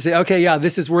read this to say, okay, yeah,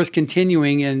 this is worth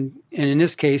continuing and in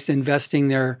this case, investing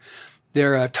their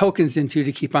tokens into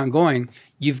to keep on going.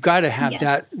 You've got to have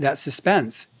that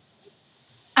suspense.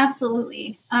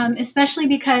 Absolutely. Especially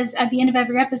because at the end of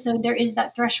every episode, there is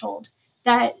that threshold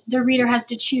that the reader has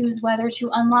to choose whether to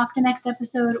unlock the next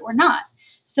episode or not.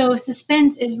 So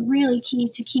suspense is really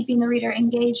key to keeping the reader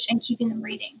engaged and keeping them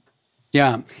reading.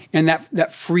 Yeah, and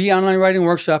that free online writing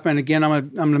workshop, and again, I'm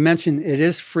going to mention it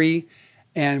is free,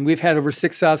 and we've had over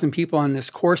 6,000 people on this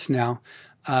course now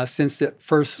since it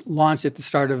first launched at the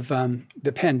start of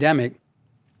the pandemic.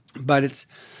 But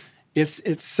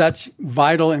it's such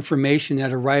vital information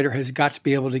that a writer has got to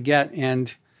be able to get,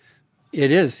 and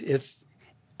it's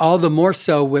all the more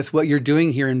so with what you're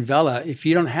doing here in Vella. If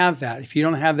you don't have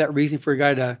that reason for a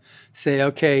guy to say,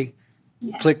 okay,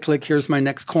 click, click, here's my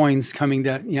next coins coming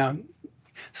to,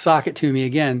 sock it to me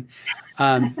again,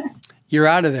 you're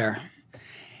out of there.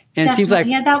 And Definitely. It seems like...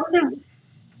 Yeah, that was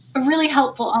a really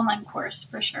helpful online course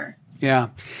for sure. Yeah.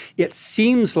 It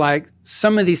seems like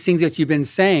some of these things that you've been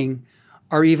saying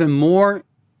are even more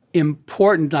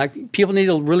important. Like people need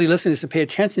to really listen to this and pay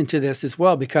attention to this as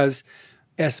well, because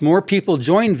as more people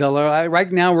join Vella,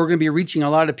 right now we're going to be reaching a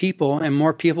lot of people, and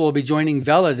more people will be joining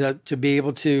Vella to be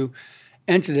able to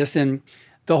enter this. And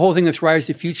the whole thing with Writers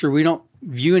of the Future, we don't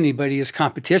view anybody as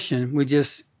competition. We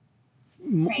just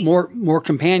more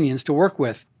companions to work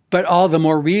with. But all the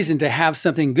more reason to have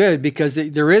something good, because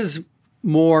there is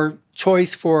more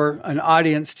choice for an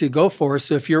audience to go for.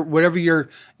 So if you're whatever your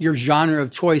genre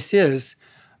of choice is,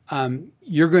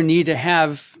 you're going to need to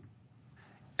have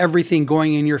everything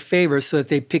going in your favor so that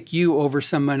they pick you over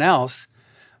someone else,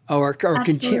 or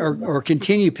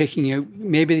continue picking you.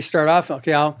 Maybe they start off,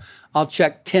 okay, I'll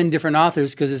check 10 different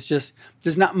authors because it's just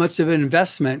there's not much of an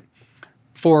investment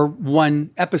for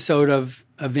one episode of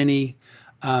any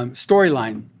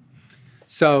storyline.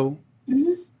 So,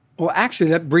 well, actually,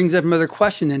 that brings up another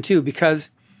question then too, because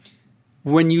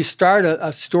when you start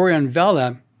a story on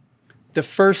Vella, the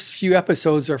first few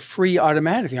episodes are free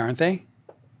automatically, aren't they?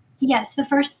 Yes, the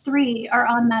first 3 are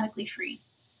automatically free.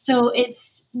 So it's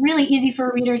really easy for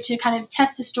a reader to kind of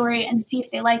test the story and see if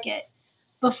they like it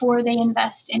before they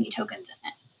invest any tokens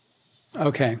in it.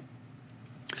 Okay.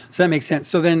 So that makes sense.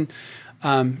 So then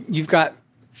you've got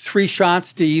 3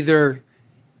 shots to either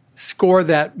score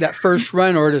that first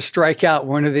run or to strike out,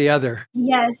 one or the other.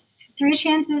 Yes, 3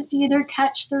 chances to either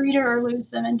catch the reader or lose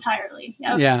them entirely.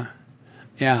 Yep.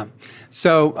 Yeah.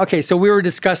 So, okay, so we were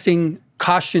discussing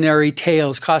cautionary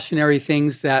tales, cautionary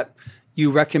things that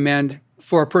you recommend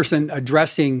for a person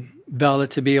addressing Vella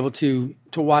to be able to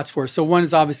watch for? So one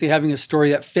is obviously having a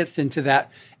story that fits into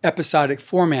that episodic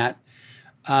format.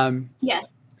 Yes.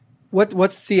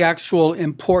 What's the actual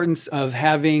importance of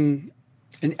having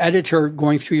an editor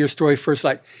going through your story first?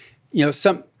 Like,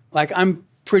 I'm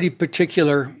pretty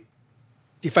particular.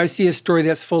 If I see a story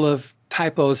that's full of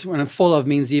typos, when I'm full of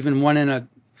means even one in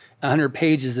 100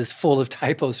 pages is full of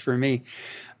typos for me.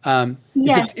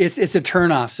 Yes. It's a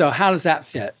turnoff. So how does that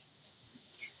fit?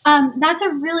 That's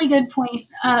a really good point,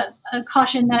 a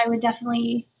caution that I would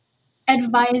definitely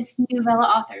advise new Vella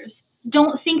authors.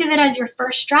 Don't think of it as your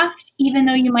first draft, even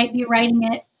though you might be writing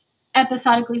it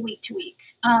episodically week to week.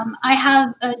 I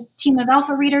have a team of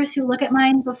alpha readers who look at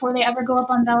mine before they ever go up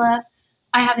on Vella.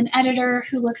 I have an editor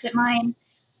who looks at mine.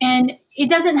 And it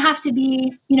doesn't have to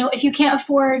be, if you can't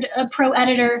afford a pro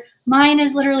editor, mine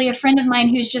is literally a friend of mine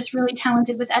who's just really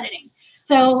talented with editing.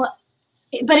 So,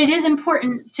 but it is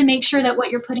important to make sure that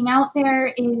what you're putting out there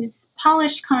is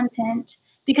polished content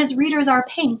because readers are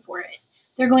paying for it.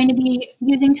 They're going to be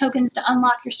using tokens to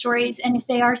unlock your stories. And if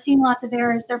they are seeing lots of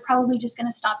errors, they're probably just going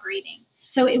to stop reading.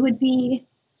 So it would be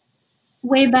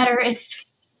way better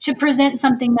to present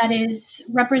something that is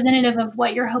representative of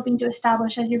what you're hoping to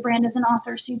establish as your brand as an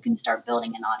author so you can start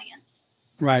building an audience.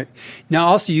 Right. Now,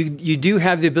 also, you do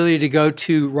have the ability to go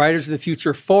to Writers of the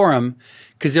Future forum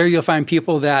because there you'll find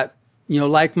people that,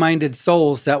 like-minded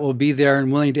souls that will be there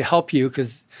and willing to help you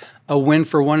because a win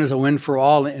for one is a win for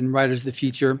all in Writers of the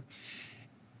Future.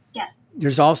 Yes.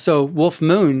 There's also Wolf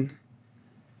Moon,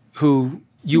 who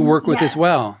you work with as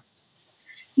well.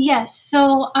 Yes.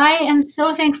 So I am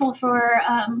so thankful for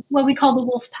what we call the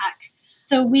Wolf Pack.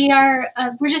 So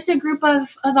we're just a group of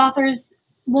authors.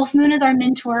 Wolf Moon is our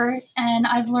mentor, and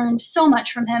I've learned so much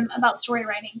from him about story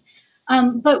writing.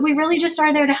 But we really just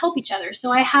are there to help each other.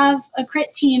 So I have a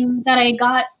crit team that I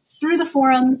got through the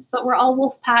forums, but we're all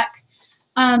Wolf Pack.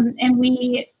 And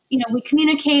we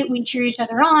communicate, we cheer each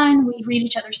other on, we read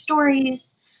each other's stories.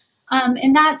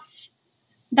 And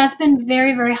that's been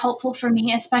very, very helpful for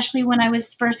me, especially when I was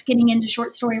first getting into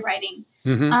short story writing.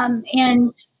 Mm-hmm.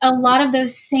 And a lot of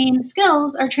those same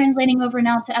skills are translating over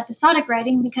now to episodic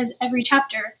writing because every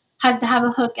chapter has to have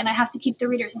a hook and I have to keep the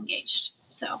readers engaged.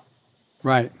 So,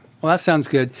 right. Well, that sounds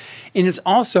good. And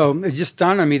it just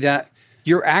dawned on me that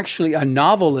you're actually a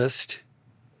novelist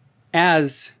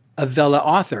as a Vella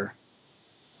author.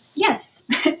 Yes.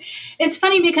 It's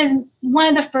funny because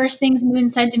one of the first things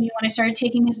Moon said to me when I started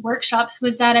taking his workshops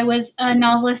was that I was a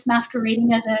novelist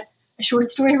masquerading as a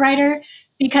short story writer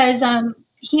because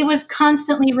he was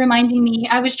constantly reminding me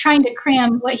I was trying to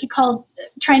cram what he called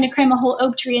trying to cram a whole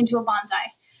oak tree into a bonsai.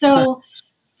 So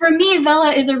for me,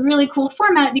 Vella is a really cool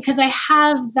format because I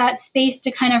have that space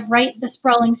to kind of write the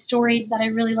sprawling stories that I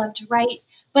really love to write,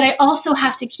 but I also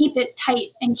have to keep it tight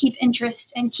and keep interest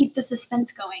and keep the suspense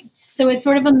going. So it's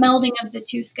sort of a melding of the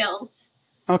two skills.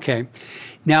 Okay.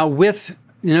 Now, with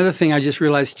another thing I just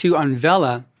realized too on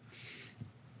Vella,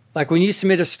 like when you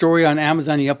submit a story on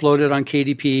Amazon, you upload it on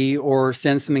KDP or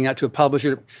send something out to a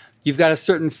publisher, you've got a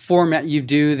certain format you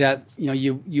do that,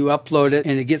 you upload it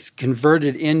and it gets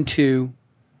converted into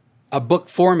a book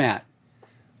format.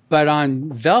 But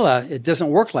on Vella, it doesn't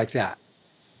work like that.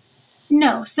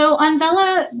 No. So on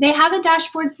Vella, they have a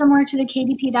dashboard similar to the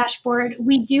KDP dashboard.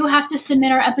 We do have to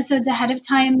submit our episodes ahead of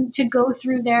time to go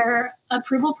through their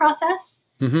approval process.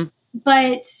 Mm-hmm.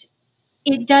 But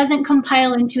it doesn't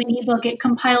compile into an ebook. It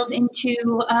compiles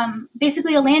into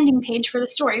basically a landing page for the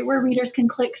story where readers can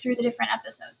click through the different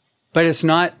episodes. But it's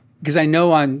not, because I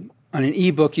know on an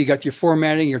ebook, you got your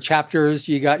formatting, your chapters,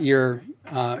 you got your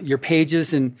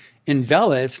pages, and in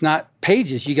Vella, it's not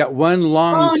pages. You got one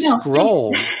long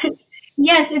scroll.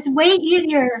 Yes, it's way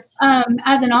easier as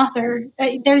an author.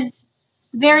 There's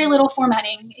very little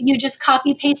formatting. You just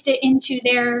copy paste it into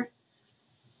their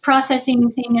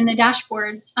processing thing in the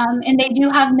dashboard. And they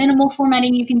do have minimal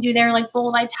formatting you can do there, like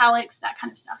bold, italics, that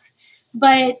kind of stuff.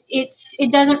 But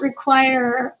it doesn't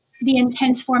require the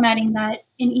intense formatting that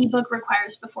an ebook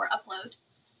requires before upload.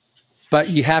 But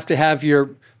you have to have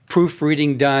your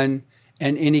proofreading done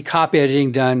and any copy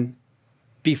editing done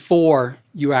before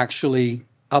you actually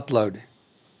upload.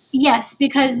 Yes,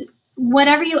 because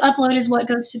whatever you upload is what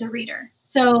goes to the reader.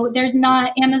 So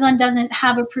Amazon doesn't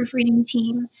have a proofreading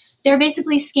team. They're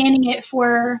basically scanning it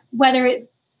for whether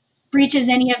it breaches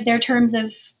any of their terms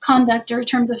of conduct or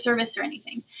terms of service or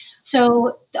anything.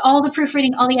 So all the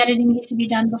proofreading, all the editing needs to be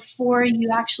done before you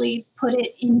actually put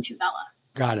it into Vella.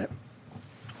 Got it.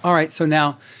 All right. So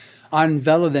now on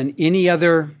Vella, then, any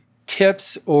other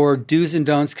tips or do's and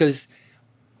don'ts? Because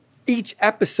each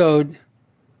episode,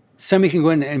 somebody can go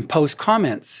in and post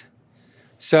comments.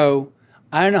 So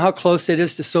I don't know how close it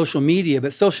is to social media,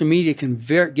 but social media can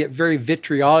get very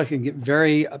vitriolic and get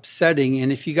very upsetting.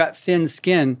 And if you got thin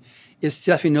skin, it's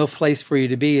definitely no place for you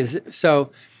to be.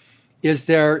 Is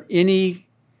there any,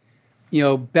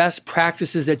 best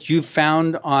practices that you've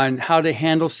found on how to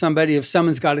handle somebody if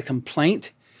someone's got a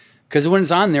complaint? Because when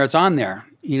it's on there,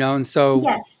 and so.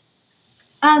 Yes.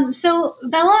 So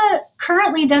Vella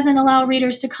currently doesn't allow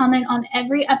readers to comment on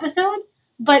every episode,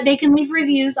 but they can leave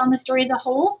reviews on the story as a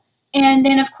whole. And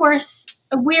then, of course,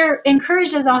 we're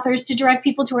encouraged as authors to direct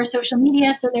people to our social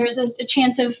media, so there's a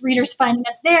chance of readers finding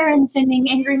us there and sending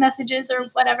angry messages or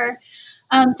whatever.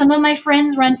 Some of my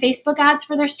friends run Facebook ads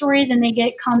for their stories, and they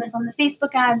get comments on the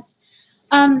Facebook ads.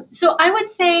 So I would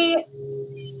say,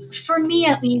 for me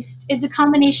at least, it's a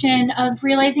combination of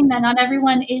realizing that not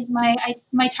everyone is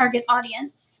my target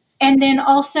audience, and then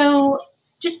also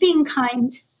just being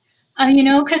kind.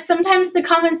 Because sometimes the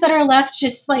comments that are left,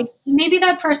 just like, maybe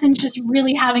that person's just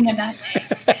really having a bad day.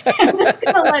 I'm just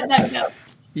going to let that go.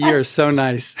 You're so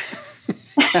nice.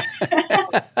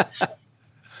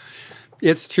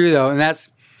 It's true, though. And that's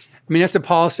a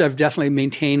policy I've definitely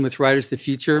maintained with Writers of the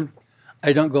Future.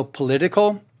 I don't go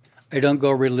political. I don't go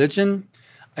religion.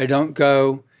 I don't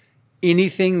go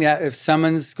anything that if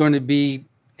someone's going to be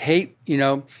hate,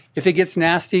 if it gets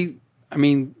nasty,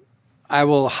 I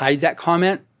will hide that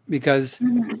comment. Because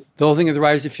the whole thing of the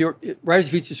Writers of the Future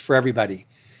is for everybody,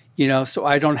 so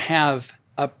I don't have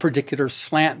a particular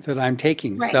slant that I'm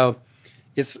taking. Right. So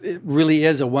it really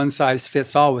is a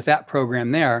one-size-fits-all with that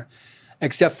program there,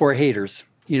 except for haters,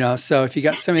 So if you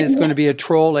got somebody that's going to be a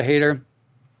troll, a hater,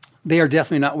 they are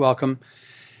definitely not welcome.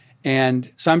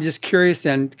 And so I'm just curious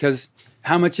then, because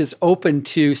how much is open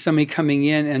to somebody coming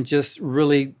in and just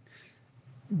really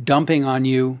dumping on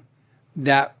you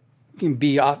that can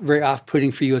be very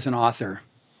off-putting for you as an author.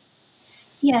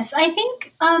 Yes, I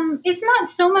think it's not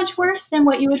so much worse than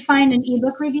what you would find in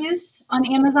ebook reviews on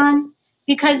Amazon,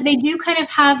 because they do kind of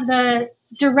have the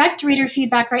direct reader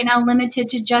feedback right now limited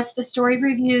to just the story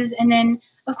reviews, and then,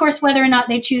 of course, whether or not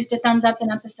they choose to thumbs up an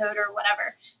episode or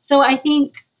whatever. So I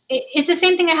think it's the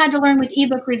same thing I had to learn with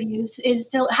ebook reviews, is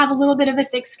to have a little bit of a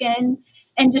thick skin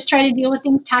and just try to deal with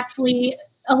things tactfully.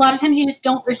 A lot of times you just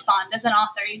don't respond as an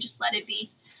author, you just let it be.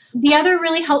 The other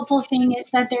really helpful thing is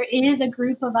that there is a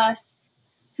group of us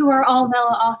who are all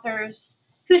Vella authors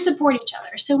who support each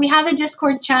other. So we have a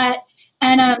Discord chat,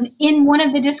 and in one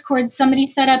of the Discords,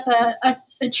 somebody set up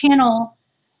a channel.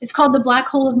 It's called the Black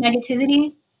Hole of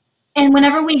Negativity. And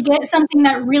whenever we get something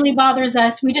that really bothers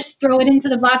us, we just throw it into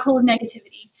the Black Hole of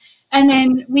Negativity. And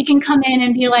then we can come in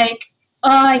and be like, oh,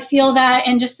 I feel that,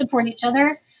 and just support each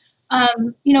other.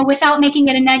 Without making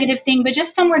it a negative thing, but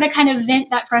just somewhere to kind of vent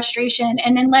that frustration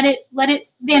and then let it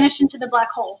vanish into the black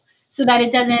hole so that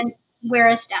it doesn't wear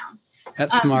us down.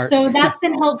 That's smart. So that's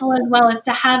been helpful as well, as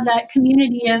to have that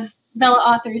community of Vella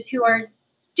authors who are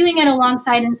doing it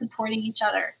alongside and supporting each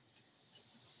other.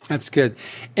 That's good.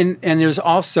 And there's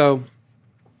also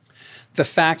the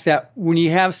fact that when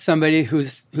you have somebody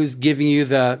who's giving you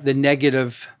the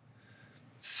negative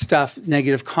stuff,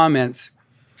 negative comments,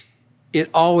 it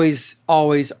always,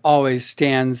 always, always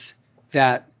stands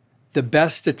that the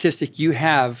best statistic you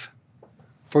have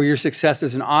for your success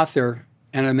as an author,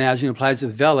 and I imagine it applies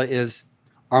with Vella,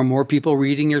 are more people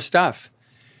reading your stuff.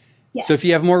 Yes. So if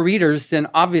you have more readers, then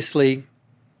obviously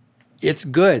it's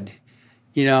good,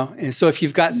 And so if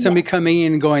you've got somebody coming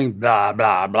in and going blah,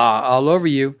 blah, blah all over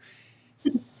you,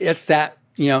 it's that,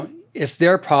 it's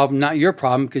their problem, not your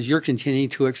problem, because you're continuing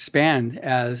to expand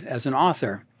as an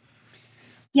author.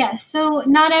 Yes, so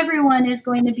not everyone is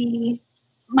going to be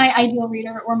my ideal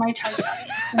reader or my target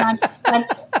audience.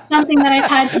 That's something that I've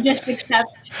had to just accept.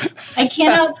 I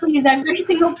cannot please every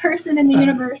single person in the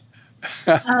universe.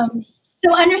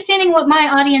 So understanding what my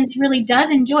audience really does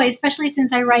enjoy, especially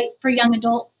since I write for a young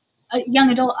adult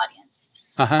audience,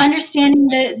 understanding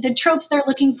the tropes they're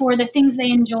looking for, the things they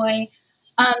enjoy,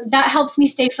 that helps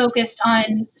me stay focused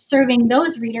on serving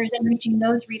those readers and reaching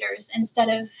those readers instead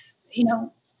of,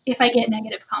 if I get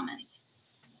negative comments.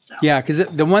 So. Yeah, because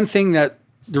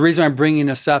the reason I'm bringing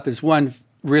this up is, one,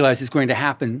 realize it's going to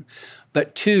happen,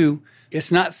 but two,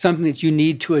 it's not something that you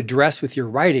need to address with your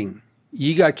writing.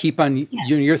 You got to keep on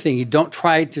doing your thing. You don't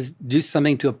try to do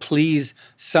something to please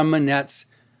someone that's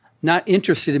not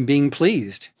interested in being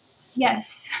pleased. Yes.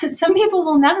 Some people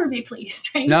will never be pleased,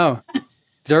 right? No.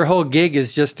 Their whole gig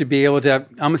is just to be able to,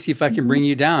 I'm going to see if I can bring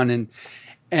you down.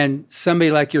 And somebody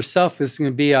like yourself is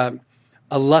going to be a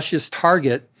luscious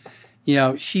target.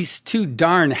 She's too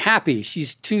darn happy.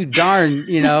 She's too darn,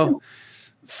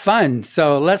 fun.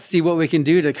 So let's see what we can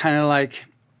do to kind of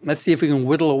let's see if we can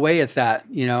whittle away at that,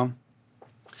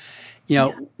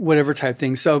 whatever type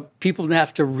thing. So people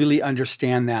have to really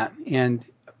understand that. And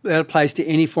that applies to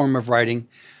any form of writing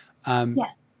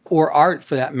or art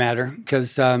for that matter,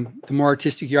 because the more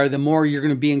artistic you are, the more you're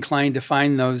going to be inclined to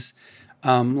find those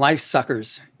life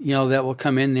suckers, that will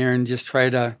come in there and just try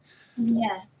to,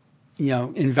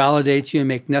 invalidate you and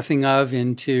make nothing of,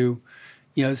 and to,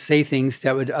 say things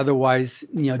that would otherwise,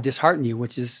 dishearten you,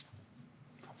 which is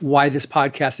why this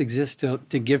podcast exists,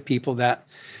 to give people that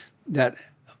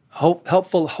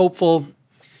hopeful,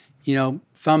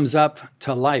 thumbs up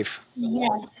to life. Yes,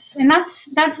 and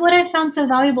that's what I found so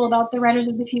valuable about the Writers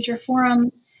of the Future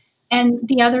Forum and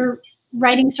the other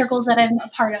writing circles that I'm a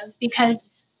part of, because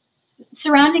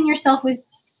surrounding yourself with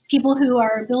people who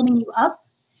are building you up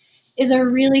is a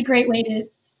really great way to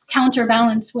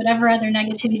counterbalance whatever other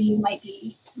negativity you might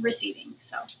be receiving.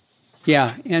 So,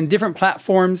 yeah, and different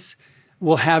platforms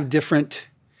will have different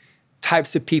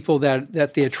types of people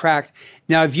that they attract.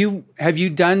 Now, have you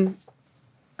done?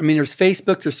 I mean, there's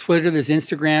Facebook, there's Twitter, there's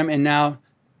Instagram, and now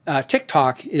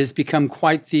TikTok has become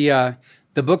quite the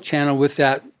book channel with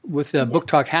the Book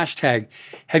Talk hashtag.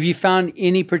 Have you found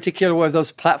any particular one of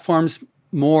those platforms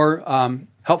more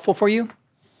helpful for you?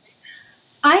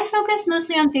 I focus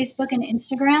mostly on Facebook and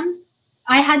Instagram.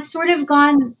 I had sort of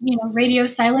gone, radio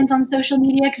silent on social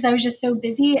media because I was just so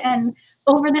busy. And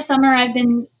over the summer, I've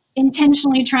been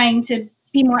intentionally trying to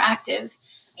be more active.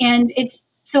 And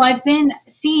so I've been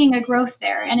seeing a growth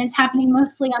there, and it's happening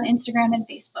mostly on Instagram and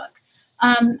Facebook.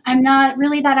 I'm not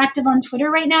really that active on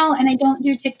Twitter right now, and I don't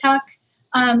do TikTok.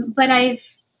 But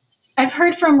I've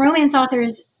heard from romance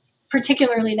authors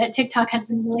particularly that TikTok has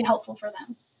been really helpful for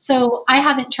them. So I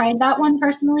haven't tried that one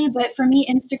personally, but for me,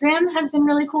 Instagram has been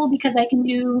really cool because I can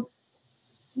do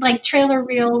like trailer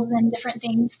reels and different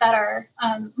things that are,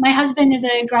 my husband is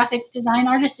a graphic design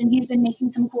artist, and he's been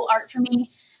making some cool art for me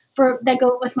that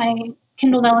go with my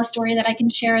Kindle Vella story that I can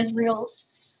share as reels.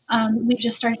 We've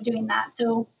just started doing that.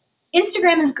 So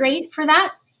Instagram is great for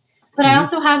that, but I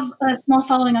also have a small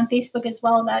following on Facebook as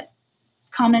well that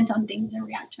comment on things and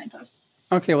react to my posts.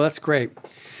 Okay, well, that's great.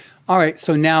 All right,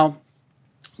 so now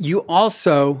you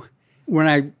also, when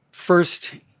I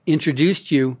first introduced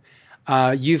you,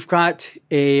 you've got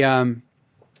a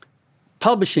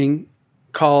publishing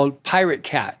called Pirate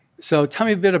Cat. So tell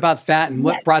me a bit about that and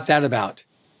what brought that about.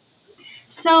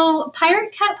 So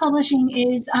Pirate Cat Publishing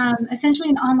is essentially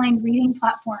an online reading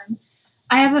platform.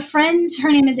 I have a friend, her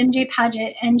name is MJ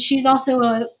Paget, and she's also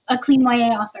a clean YA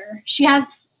author. She has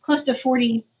close to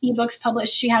 40 ebooks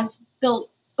published. She has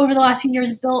over the last few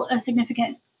years, built a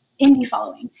significant indie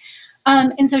following.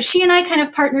 And so she and I kind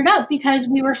of partnered up because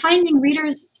we were finding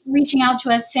readers reaching out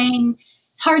to us saying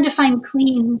it's hard to find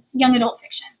clean young adult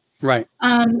fiction. Right.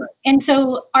 And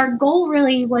so our goal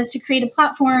really was to create a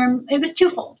platform. It was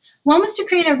twofold. One was to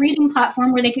create a reading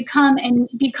platform where they could come and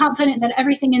be confident that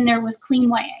everything in there was clean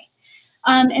YA.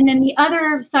 And then the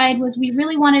other side was we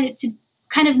really wanted it to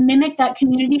kind of mimic that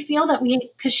community feel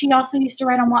because she also used to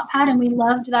write on Wattpad, and we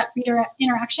loved that reader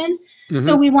interaction. Mm-hmm.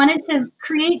 So we wanted to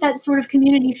create that sort of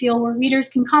community feel where readers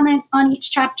can comment on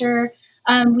each chapter.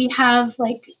 We have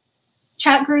like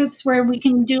chat groups where we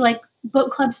can do like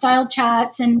book club style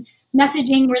chats and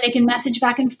messaging where they can message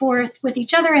back and forth with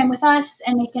each other and with us,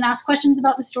 and they can ask questions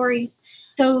about the stories.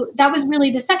 So that was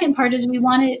really the second part, is we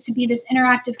wanted it to be this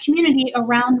interactive community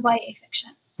around YA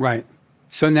fiction. Right.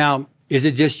 So now, is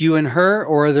it just you and her,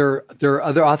 or are there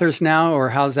other authors now, or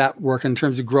how's that work in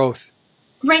terms of growth?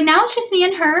 Right now, it's just me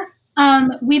and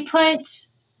her. We put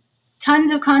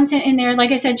tons of content in there.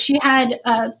 Like I said, she had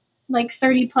like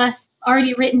 30 plus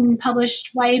already written, published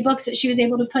YA books that she was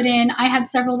able to put in. I had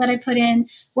several that I put in.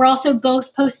 We're also both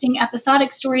posting episodic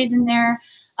stories in there.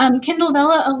 Kindle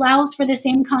Vella allows for the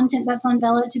same content that's on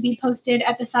Vella to be posted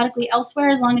episodically elsewhere,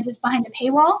 as long as it's behind a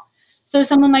paywall. So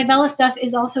some of my Vella stuff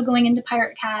is also going into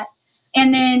Pirate Cat.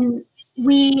 And then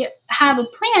we have a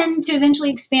plan to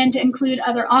eventually expand to include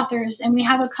other authors. And we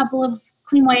have a couple of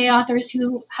clean YA authors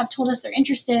who have told us they're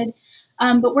interested.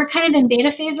 But we're kind of in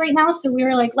beta phase right now. So we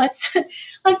were like, let's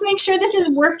make sure this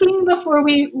is working before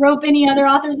we rope any other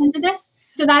authors into this.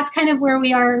 So that's kind of where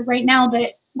we are right now.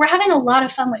 But we're having a lot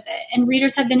of fun with it. And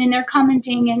readers have been in there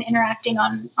commenting and interacting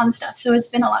on stuff. So it's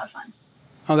been a lot of fun.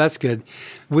 Oh, that's good.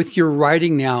 With your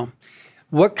writing now,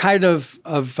 what kind of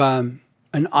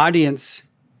an audience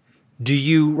do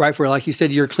you write for? Like you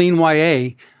said, you're clean YA,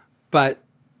 but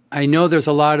I know there's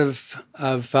a lot of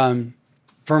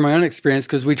from my own experience,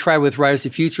 because we try with Writers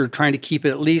of the Future, trying to keep it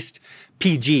at least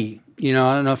PG. I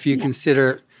don't know if you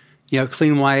consider,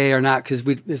 clean YA or not, because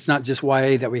it's not just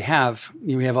YA that we have.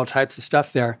 We have all types of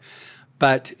stuff there.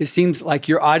 But it seems like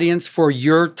your audience for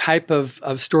your type of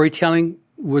storytelling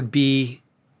would be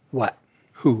what?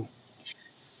 Who?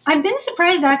 I've been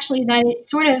surprised actually that it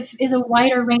sort of is a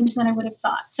wider range than I would have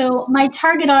thought. So my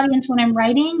target audience when I'm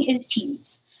writing is teens.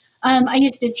 I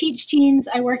used to teach teens.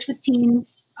 I worked with teens.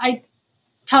 I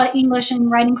taught English and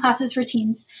writing classes for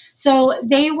teens. So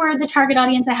they were the target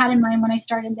audience I had in mind when I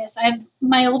started this.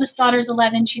 My oldest daughter's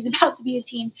 11. She's about to be a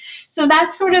teen. So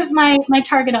that's sort of my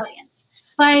target audience.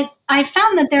 But I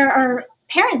found that there are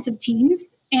parents of teens,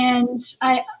 and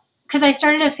because I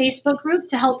started a Facebook group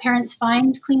to help parents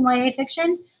find clean YA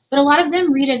fiction, but a lot of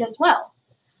them read it as well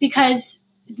because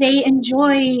they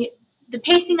enjoy the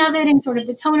pacing of it and sort of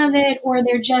the tone of it, or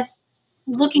they're just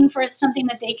looking for something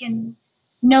that they can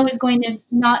know is going to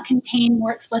not contain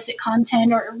more explicit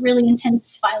content or really intense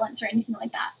violence or anything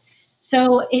like that.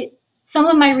 So some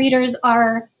of my readers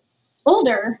are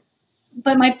older,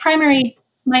 but my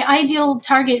ideal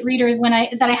target reader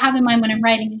that I have in mind when I'm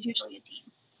writing is usually a teen.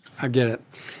 I get it.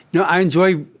 I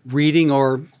enjoy reading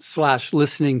or /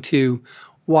 listening to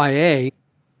YA.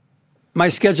 My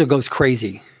schedule goes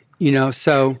crazy,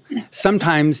 so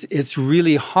sometimes it's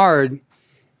really hard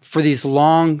for these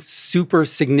long, super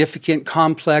significant,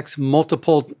 complex,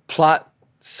 multiple plot,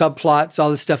 subplots, all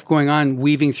this stuff going on,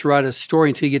 weaving throughout a story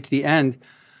until you get to the end.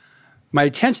 My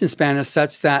attention span is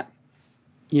such that,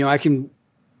 I can,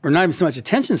 or not even so much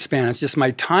attention span, it's just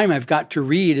my time I've got to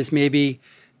read is maybe,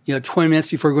 20 minutes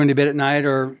before going to bed at night,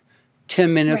 or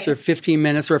 10 minutes or 15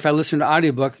 minutes, or if I listen to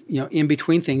audiobook, in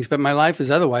between things. But my life is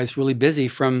otherwise really busy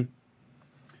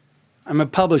I'm a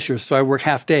publisher, so I work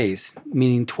half days,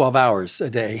 meaning 12 hours a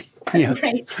day.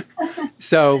 Right.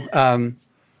 So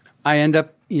I end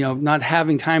up, not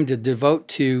having time to devote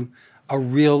to a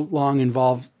real long,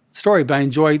 involved story. But I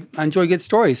enjoy good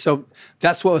stories. So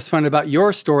that's what was fun about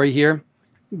your story here.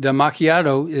 The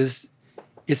macchiato is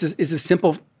a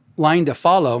simple line to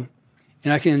follow,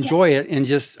 and I can enjoy it. And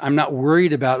I'm not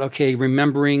worried about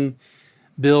remembering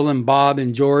Bill and Bob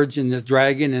and George and the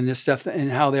dragon and this stuff and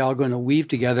how they're all going to weave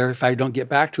together if I don't get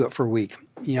back to it for a week.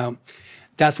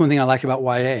 That's one thing I like about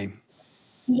YA.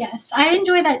 Yes, I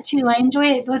enjoy that too. I enjoy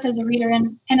it both as a reader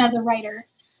and as a writer.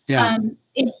 Yeah.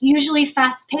 It's usually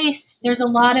fast-paced. There's a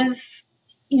lot of,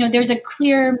 there's a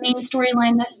clear main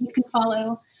storyline that you can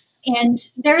follow. And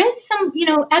there is some,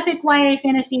 epic YA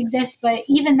fantasy exists, but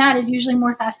even that is usually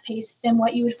more fast-paced than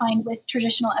what you would find with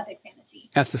traditional epic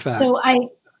fantasy. That's the fact. So I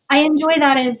enjoy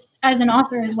that as an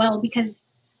author as well, because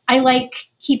I like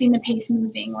keeping the pace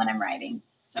moving when I'm writing.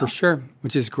 So. For sure,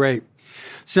 which is great.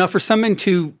 So now for someone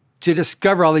to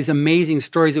discover all these amazing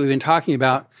stories that we've been talking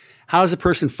about, how does a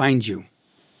person find you?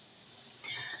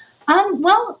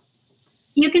 Well,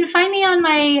 you can find me on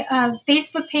my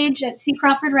Facebook page at C.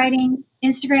 Crawford Writing,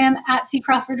 Instagram at C.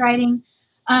 Crawford Writing.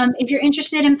 If you're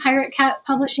interested in Pirate Cat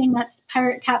Publishing, that's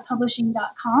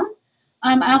piratecatpublishing.com.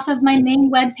 I also have my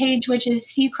main webpage, which is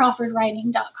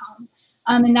ccrawfordwriting.com.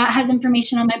 And that has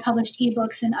information on my published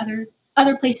ebooks and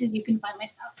other places you can find my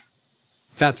stuff.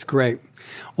 That's great.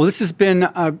 Well, this has been,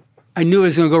 I knew it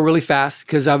was going to go really fast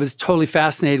because I was totally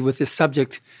fascinated with this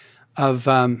subject of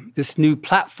this new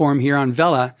platform here on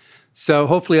Vella. So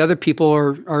hopefully other people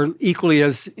are equally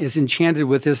as enchanted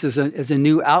with this as a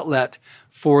new outlet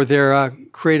for their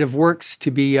creative works to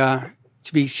be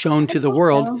shown to the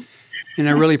world. And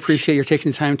I really appreciate your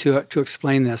taking the time to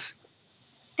explain this.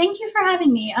 Thank you for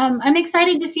having me. I'm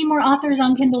excited to see more authors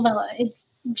on Kindle Vella. It's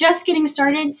just getting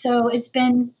started, so it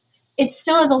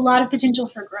still has a lot of potential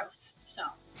for growth. So.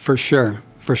 For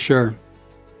sure.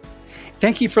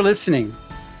 Thank you for listening.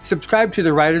 Subscribe to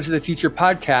the Writers of the Future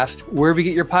podcast wherever you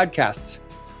get your podcasts.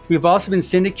 We've also been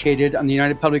syndicated on the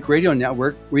United Public Radio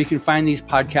Network, where you can find these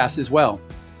podcasts as well.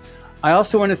 I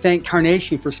also want to thank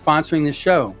Carnation for sponsoring this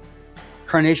show.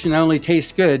 Carnation not only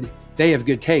tastes good, they have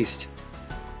good taste.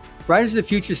 Writers of the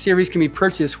Future series can be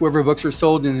purchased wherever books are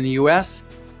sold in the US,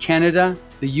 Canada,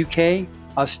 the UK,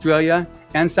 Australia,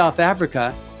 and South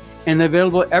Africa, and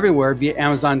available everywhere via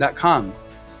Amazon.com.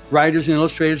 Writers and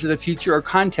Illustrators of the Future are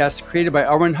contests created by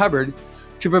L. Ron Hubbard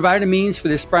to provide a means for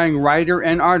the aspiring writer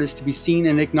and artist to be seen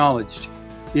and acknowledged.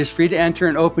 It is free to enter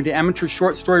and open to amateur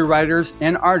short story writers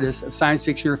and artists of science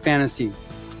fiction or fantasy.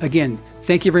 Again,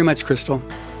 thank you very much, Crystal.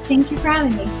 Thank you for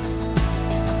having me.